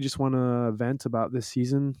 if you just want to vent about this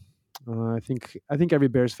season, I think every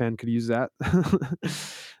Bears fan could use that.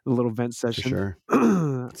 A little vent session. For sure.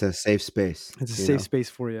 It's a safe space. It's a safe space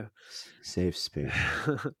for you. Safe space.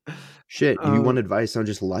 Shit, if you want advice on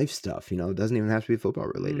just life stuff, it doesn't even have to be football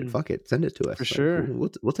related. Fuck it, send it to us. For sure.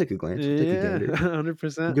 We'll take a glance. We'll take a gander.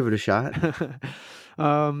 100%. We'll give it a shot.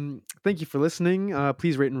 Thank you for listening.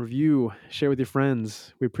 Please rate and review. Share with your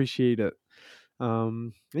friends. We appreciate it.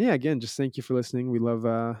 Again, just thank you for listening. We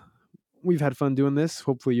love... We've had fun doing this.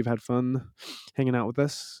 Hopefully you've had fun hanging out with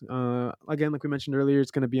us. Again, like we mentioned earlier,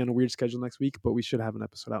 it's going to be on a weird schedule next week, but we should have an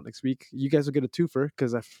episode out next week. You guys will get a twofer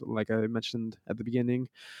because like I mentioned at the beginning,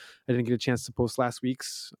 I didn't get a chance to post last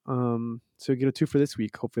week's. So you get a twofer this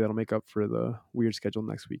week. Hopefully that'll make up for the weird schedule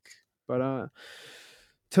next week. But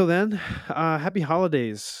till then, happy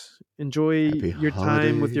holidays. Enjoy your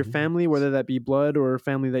time with your family, whether that be blood or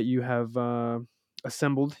family that you have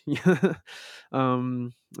assembled.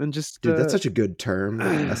 And just dude, that's such a good term.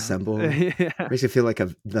 Assemble. Makes you feel like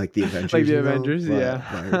the Avengers. Like the Avengers, yeah.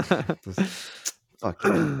 Fuck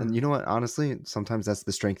yeah. And you know what? Honestly, sometimes that's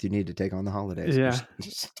the strength you need to take on the holidays. Yeah.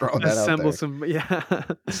 Just throw that Assemble out there. some, yeah.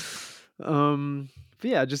 But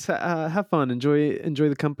yeah, just have fun. Enjoy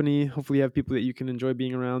the company. Hopefully you have people that you can enjoy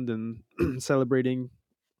being around and celebrating,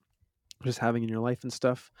 just having in your life and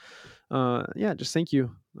stuff. Just thank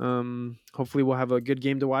you. Hopefully we'll have a good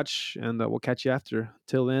game to watch, and we'll catch you after.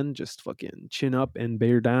 Till then, just fucking chin up and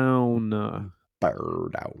bear down. Bear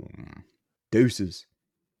down. Deuces.